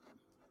hurts.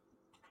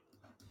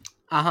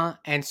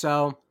 And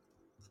so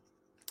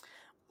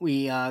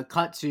we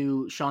cut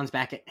to Sean's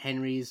back at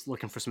Henry's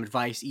looking for some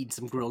advice, eating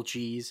some grilled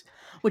cheese,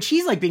 which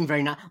he's like being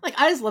very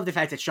I just love the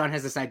fact that Sean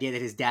has this idea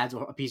that his dad's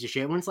a piece of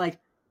shit when it's like,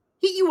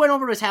 you went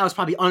over to his house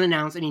probably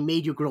unannounced and he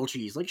made you grilled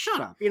cheese. Like, shut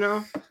up,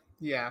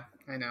 Yeah,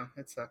 I know.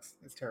 It sucks.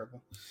 It's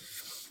terrible.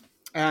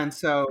 And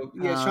so,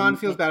 Sean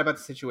feels bad about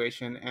the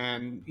situation,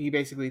 and he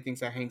basically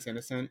thinks that Hank's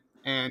innocent.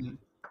 And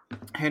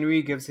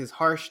Henry gives his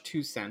harsh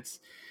 2 cents,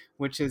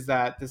 which is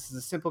that this is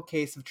a simple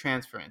case of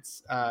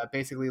transference.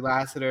 Basically,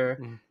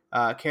 Lassiter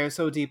cares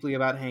so deeply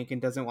about Hank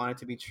and doesn't want it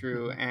to be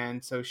true.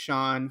 And so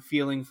Sean,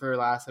 feeling for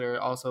Lassiter,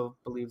 also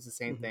believes the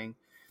same thing,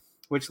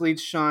 which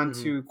leads Sean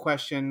to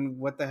question,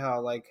 what the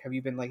hell? Like, have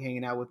you been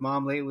hanging out with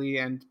Mom lately?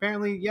 And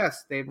apparently,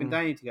 yes, they've been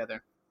dining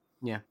together.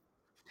 Yeah.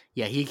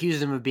 Yeah, he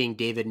accuses him of being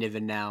David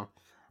Niven now.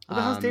 What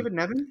the hell's David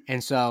Niven?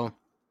 And so,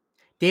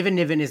 David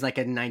Niven is a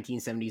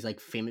 1970s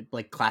famous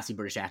classy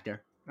British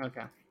actor.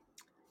 Okay.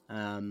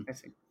 I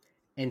see.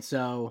 And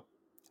so,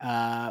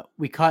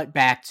 we cut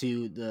back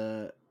to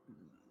the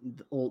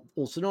old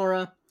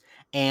Sonora,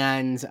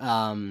 and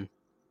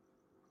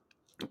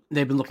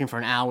they've been looking for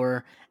an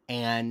hour,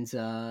 and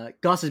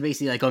Gus is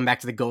basically going back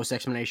to the ghost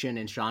explanation,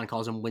 and Sean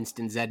calls him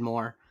Winston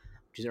Zedmore,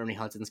 which is Ernie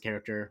Hudson's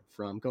character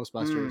from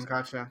Ghostbusters.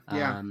 Gotcha.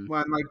 Yeah.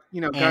 Well,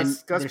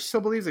 Gus still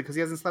believes it because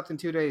he hasn't slept in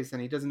 2 days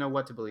and he doesn't know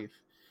what to believe.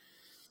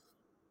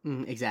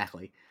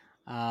 Exactly.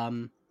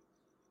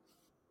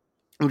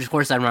 Which, of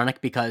course, is ironic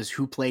because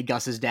who played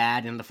Gus's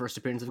dad in the first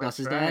appearance of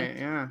Gus's dad?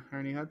 Yeah,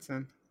 Ernie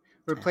Hudson.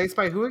 Replaced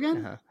by who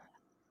again?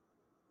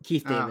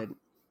 Keith David.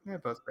 Yeah,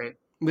 both great.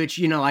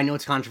 Which, I know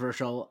it's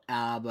controversial,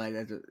 but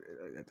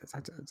it's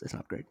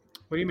not great.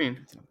 What do you mean?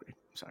 It's not great.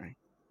 I'm sorry.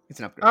 It's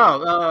an upgrade.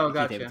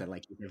 Gotcha. I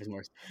like Keith David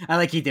more. I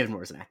like Keith David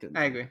more as an actor.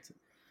 I agree.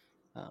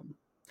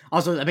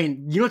 Also, I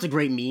mean, it's a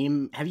great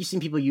meme. Have you seen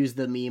people use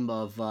the meme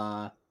of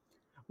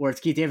where it's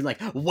Keith David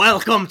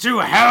 "Welcome to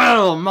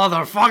hell,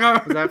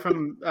 motherfucker"? Is that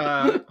from?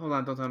 Hold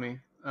on, don't tell me.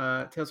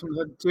 Tales from the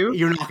Hood 2.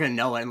 You're not gonna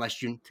know it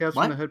unless you. Tales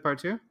from the Hood Part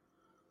 2.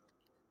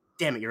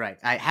 Damn it, you're right.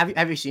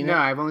 Have you seen it? No,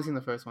 I've only seen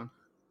the first one.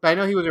 But I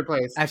know he was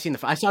replaced. I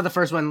saw the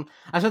first one.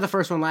 I saw the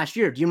first one last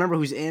year. Do you remember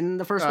who's in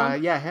the first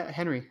one? Yeah,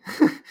 Henry.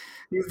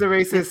 He's the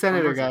racist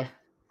senator guy.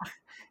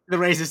 The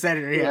racist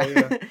senator,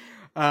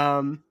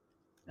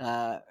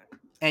 yeah.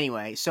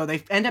 Anyway, so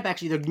they end up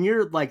they're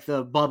near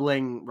the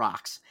bubbling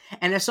rocks,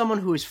 and as someone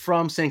who is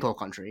from Single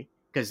Country,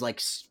 because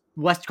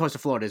west coast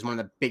of Florida is one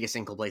of the biggest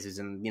sinkhole places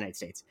in the United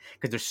States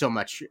because there's so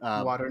much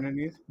Water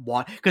underneath.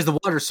 water, because the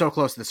water is so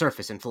close to the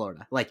surface in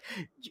Florida. Like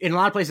in a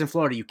lot of places in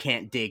Florida, you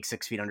can't dig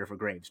 6 feet under for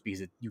graves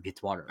because you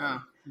get water.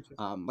 Oh,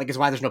 interesting. Like it's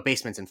why there's no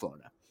basements in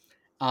Florida.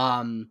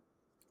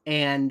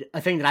 And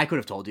a thing that I could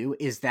have told you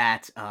is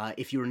that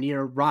if you're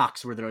near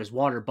rocks where there is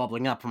water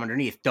bubbling up from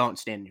underneath, don't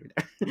stand near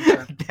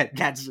there. Okay.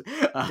 That's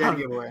Dead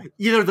giveaway.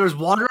 either there's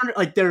water under,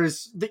 like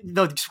there's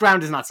the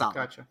ground is not solid.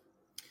 Gotcha.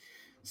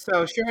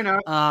 So sure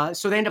enough,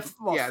 so they end up.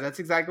 yeah, that's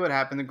exactly what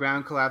happened. The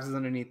ground collapses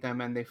underneath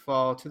them, and they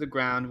fall to the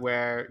ground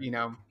where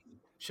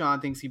Sean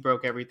thinks he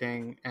broke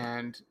everything,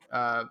 and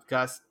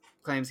Gus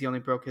claims he only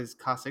broke his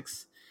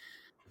coccyx.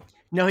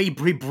 No, he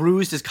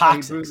bruised his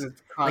coccyx. He bruised his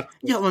Like,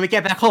 coccyx. yo, when we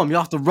get back home,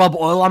 you'll have to rub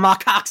oil on my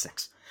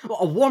coccyx. Well,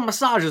 a warm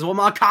massage is what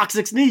my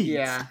coccyx needs.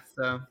 Yeah,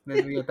 so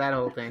then we get that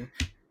whole thing.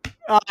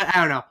 I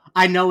don't know.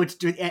 I know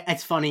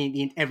it's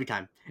funny every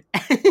time.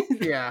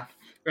 Yeah,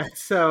 right.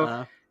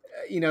 So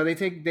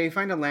they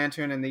find a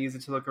lantern and they use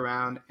it to look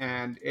around,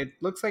 and it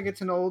looks like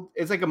it's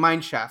like a mine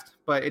shaft,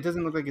 but it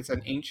doesn't look like it's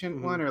an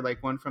ancient one or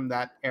like one from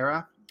that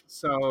era.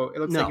 So it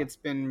looks like it's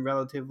been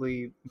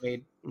relatively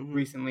made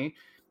recently.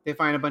 They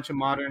find a bunch of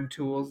modern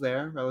tools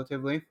there,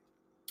 relatively,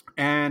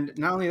 and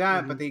not only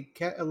that, but they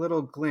get a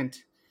little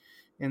glint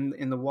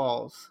in the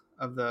walls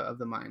of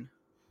the mine.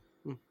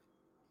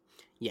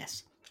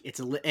 Yes,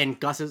 and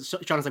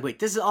Sean is like, wait,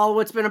 this is all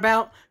what's been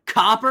about?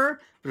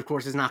 Copper? But of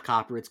course, it's not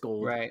copper; it's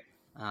gold. Right.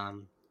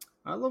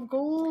 I love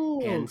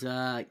gold.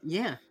 And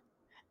yeah.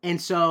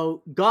 And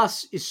so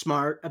Gus is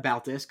smart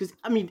about this because,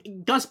 I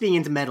mean, Gus being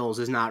into metals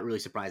is not really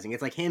surprising.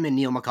 It's like him and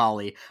Neil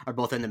McCauley are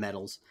both into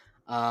metals.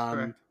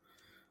 Correct.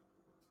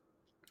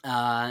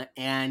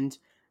 And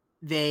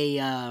they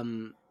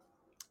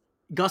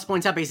Gus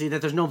points out basically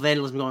that there's no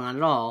vandalism going on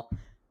at all.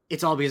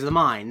 It's all because of the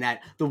mine.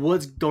 That the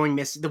wood's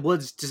the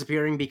wood's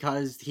disappearing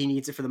because he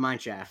needs it for the mine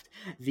shaft.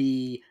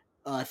 The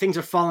things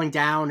are falling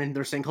down and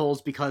there's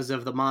sinkholes because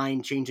of the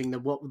mine changing the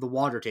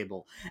water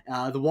table.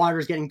 The water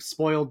is getting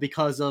spoiled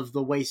because of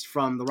the waste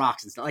from the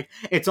rocks and stuff. Like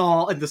it's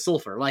all in the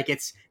sulfur. Like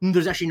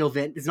there's actually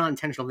it's not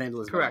intentional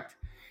vandalism. Correct.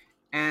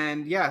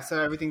 And yeah,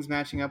 so everything's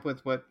matching up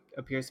with what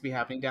appears to be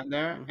happening down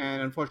there.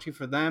 And unfortunately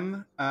for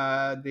them,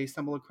 they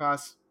stumble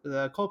across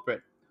the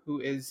culprit,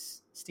 who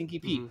is Stinky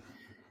Pete.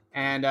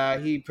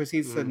 And he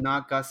proceeds to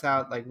knock Gus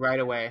out like right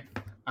away.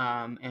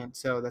 And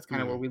so that's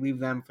kind of where we leave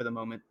them for the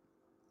moment.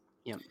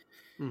 Yep.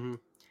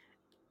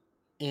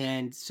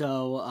 And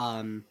so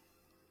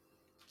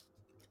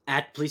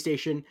at the police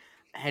station,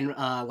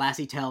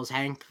 Lassie tells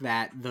Hank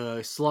that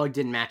the slug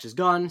didn't match his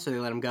gun, so they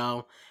let him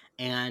go.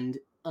 And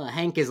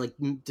Hank is like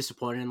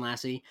disappointed in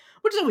Lassie,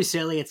 which is always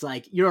silly. It's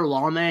like, you're a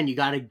lawman, you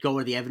got to go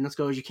where the evidence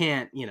goes. You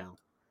can't,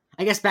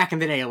 I guess back in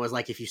the day it was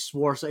like if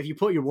you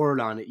put your word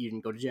on it, you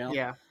didn't go to jail.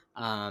 Yeah.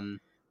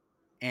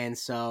 And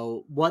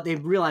so what they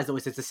realized though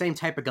is it's the same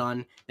type of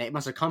gun that it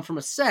must have come from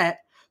a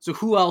set. So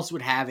who else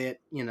would have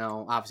it?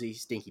 Obviously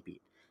Stinky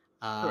Pete.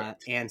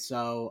 And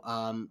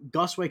so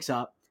Gus wakes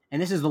up,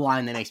 and this is the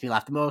line that makes me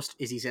laugh the most,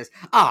 is he says,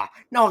 now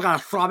I got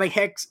a throbbing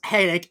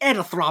headache and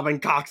a throbbing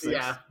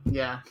coccyx.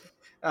 Yeah.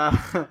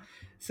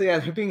 So yeah,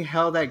 they're being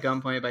held at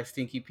gunpoint by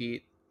Stinky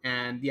Pete.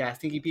 And yeah,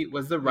 Stinky Pete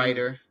was the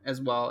writer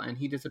as well, and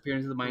he disappeared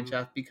into the mine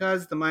shaft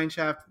because the mine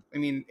shaft, I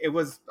mean, it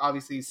was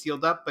obviously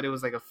sealed up, but it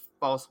was like a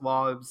false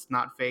wall. It was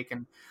not fake,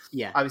 and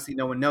obviously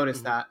no one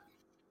noticed that.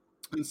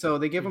 And so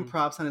they give him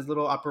props on his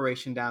little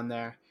operation down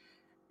there.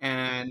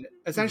 And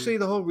essentially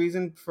the whole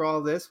reason for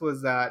all this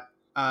was that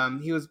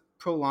he was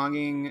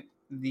prolonging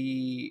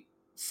the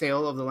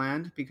sale of the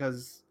land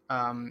because,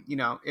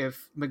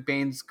 if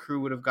McBain's crew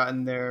would have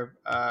gotten their...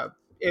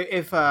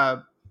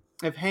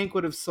 If Hank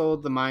would have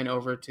sold the mine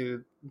over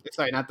to...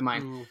 Sorry, not the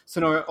mine.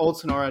 Old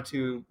Sonora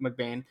to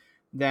McBain,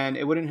 then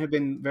it wouldn't have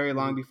been very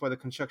long before the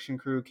construction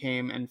crew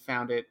came and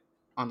found it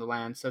on the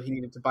land. So he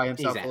needed to buy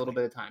himself a little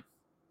bit of time.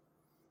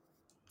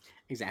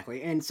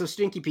 Exactly. And so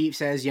Stinky Pete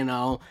says,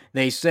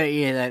 they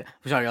say that,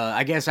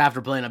 I guess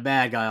after playing a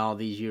bad guy all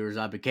these years,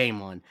 I became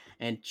one.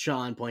 And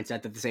Sean points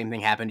out that the same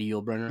thing happened to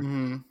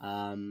Yulebrenner.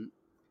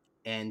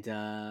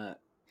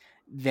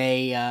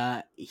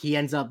 Pete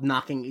ends up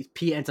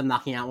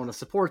knocking out one of the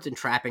supports and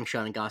trapping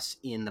Sean and Gus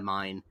in the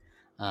mine.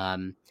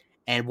 And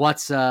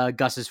what's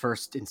Gus's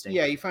first instinct?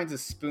 Yeah, he finds a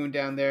spoon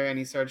down there and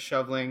he starts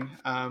shoveling.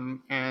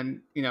 And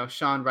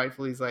Sean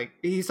rightfully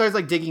he starts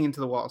like digging into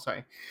the wall.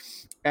 Sorry.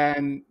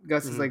 And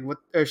Gus is like,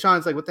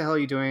 Sean's like, what the hell are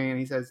you doing? And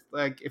he says,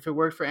 like, if it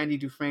worked for Andy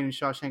Dufresne in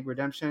Shawshank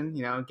Redemption,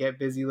 get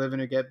busy living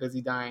or get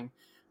busy dying.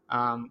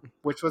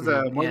 Which was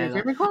a Morgan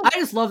Freeman quote? I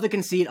just love the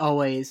conceit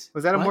always.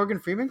 Was that a Morgan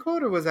Freeman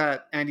quote or was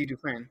that Andy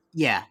Dufresne?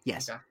 Yeah,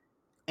 yes. Okay.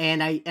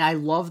 And I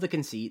love the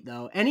conceit,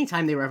 though.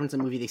 Anytime they reference a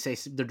movie, they say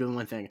they're doing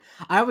one thing.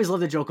 I always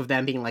love the joke of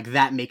them being like,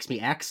 that makes me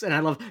X. And I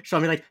love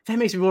Sean being like, that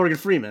makes me Morgan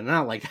Freeman. And I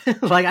don't like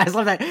like, I just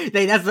love that.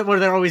 That's where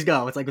they always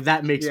go. It's like,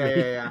 that makes me.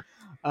 Yeah.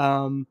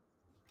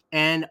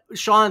 And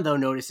Sean, though,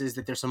 notices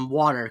that there's some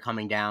water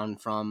coming down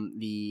from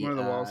one of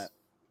the walls.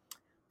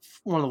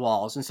 One of the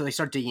walls. And so they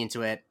start digging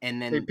into it.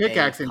 And then they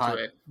pickaxe into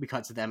it.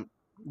 Because of them.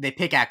 They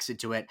pickaxe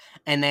into it.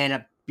 And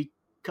then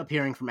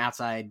appearing from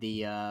outside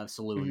the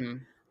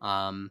saloon.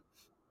 Mm-hmm.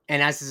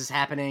 And as this is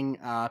happening,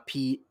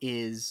 Pete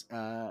is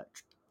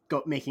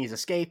making his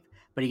escape,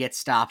 but he gets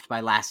stopped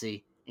by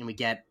Lassie, and we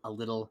get a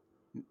little,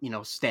 A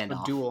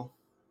standoff. duel.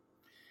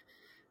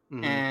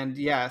 Mm-hmm. And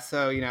yeah,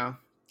 so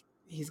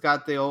he's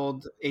got the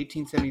old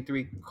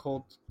 1873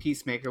 Colt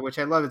Peacemaker, which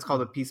I love. It's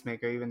called a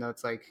Peacemaker, even though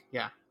it's like,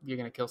 yeah, you're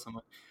gonna kill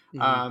someone.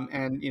 Mm-hmm.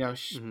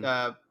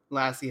 And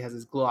Lassie has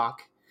his Glock,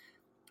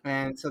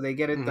 and so they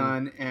get it Mm-hmm.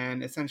 done.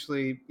 And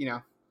essentially,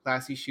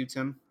 Lassie shoots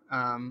him.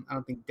 I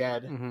don't think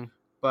dead, Mm-hmm.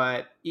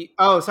 but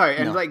oh, sorry.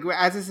 And No. like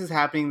as this is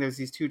happening, there's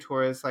these two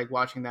tourists like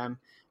watching them,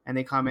 and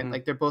they comment Mm-hmm.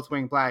 like they're both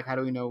wearing black. How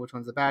do we know which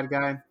one's the bad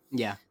guy?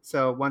 Yeah.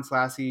 So once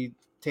Lassie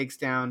takes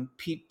down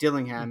Pete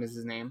Dillingham is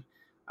his name,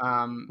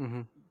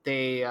 Mm-hmm.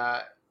 they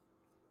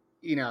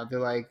they're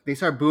like they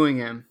start booing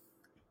him,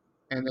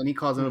 and then he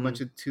calls them a bunch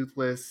of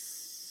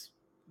toothless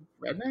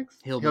rednecks,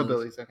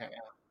 hillbillies. Okay, yeah.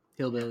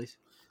 Hillbillies.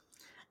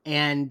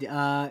 And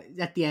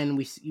at the end,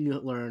 you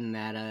learn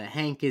that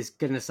Hank is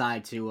gonna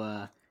decide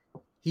to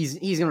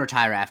he's gonna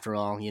retire after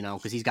all,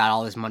 because he's got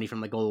all this money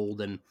from the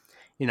gold, and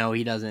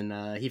he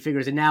doesn't. He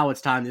figures that now it's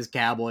time this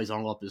cowboy's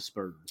hung up his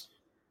spurs.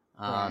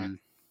 Right.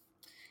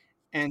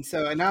 And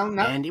so now,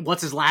 and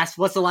what's the last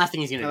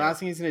thing he's gonna do? The last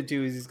thing he's gonna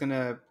do is he's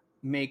gonna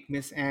make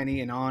Miss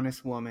Annie an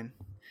honest woman.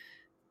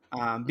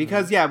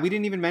 Because we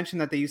didn't even mention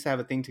that they used to have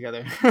a thing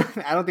together.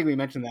 I don't think we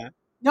mentioned that.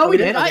 No, we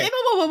did. Okay. I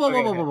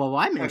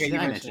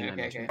mentioned it.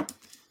 Okay.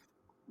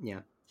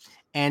 Yeah.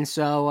 And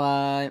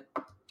so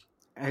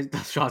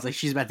Sean's like,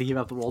 she's about to give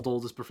up the world's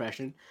oldest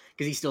profession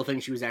because he still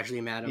thinks she was actually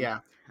a madam. Yeah.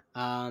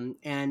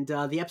 And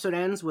the episode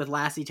ends with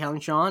Lassie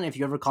telling Sean, if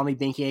you ever call me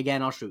Binky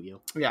again, I'll shoot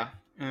you. Yeah.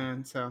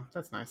 And so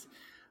that's nice.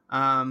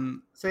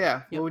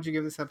 What would you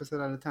give this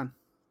episode out of 10?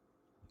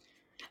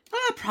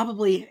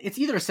 Probably it's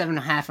either a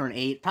 7.5 or an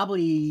 8.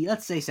 Probably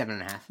let's say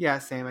 7.5. Yeah,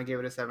 same. I gave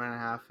it a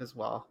 7.5 as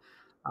well.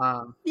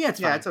 It's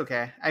fine. It's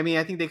okay. I mean,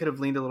 I think they could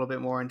have leaned a little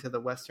bit more into the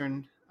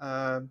Western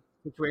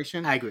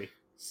situation. I agree.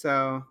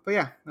 So, but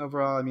yeah,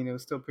 overall, I mean, it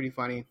was still pretty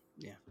funny.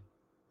 Yeah.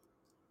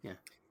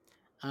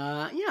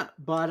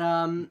 But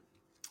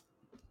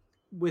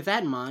with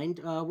that in mind,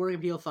 where can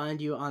people find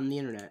you on the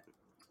internet?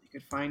 You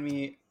could find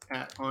me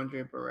at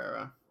Andre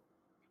Barrera.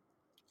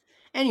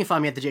 And you can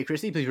find me at the J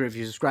Christie. Please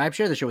review, subscribe,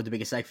 share the show with the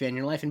biggest psych fan in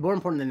your life. And more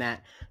important than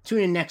that, tune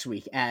in next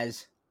week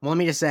as, well, let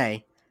me just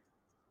say,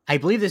 I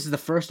believe this is the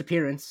first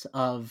appearance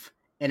of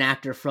an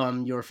actor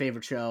from your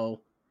favorite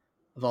show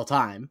of all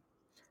time.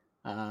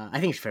 I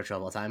think it's your favorite show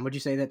of all time. Would you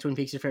say that Twin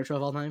Peaks is your favorite show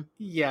of all time?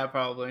 Yeah,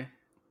 probably.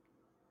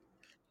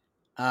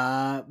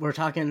 We're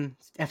talking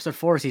episode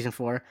 4, season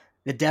 4,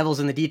 The Devil's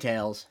in the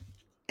Details,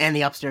 and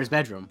the Upstairs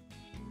Bedroom.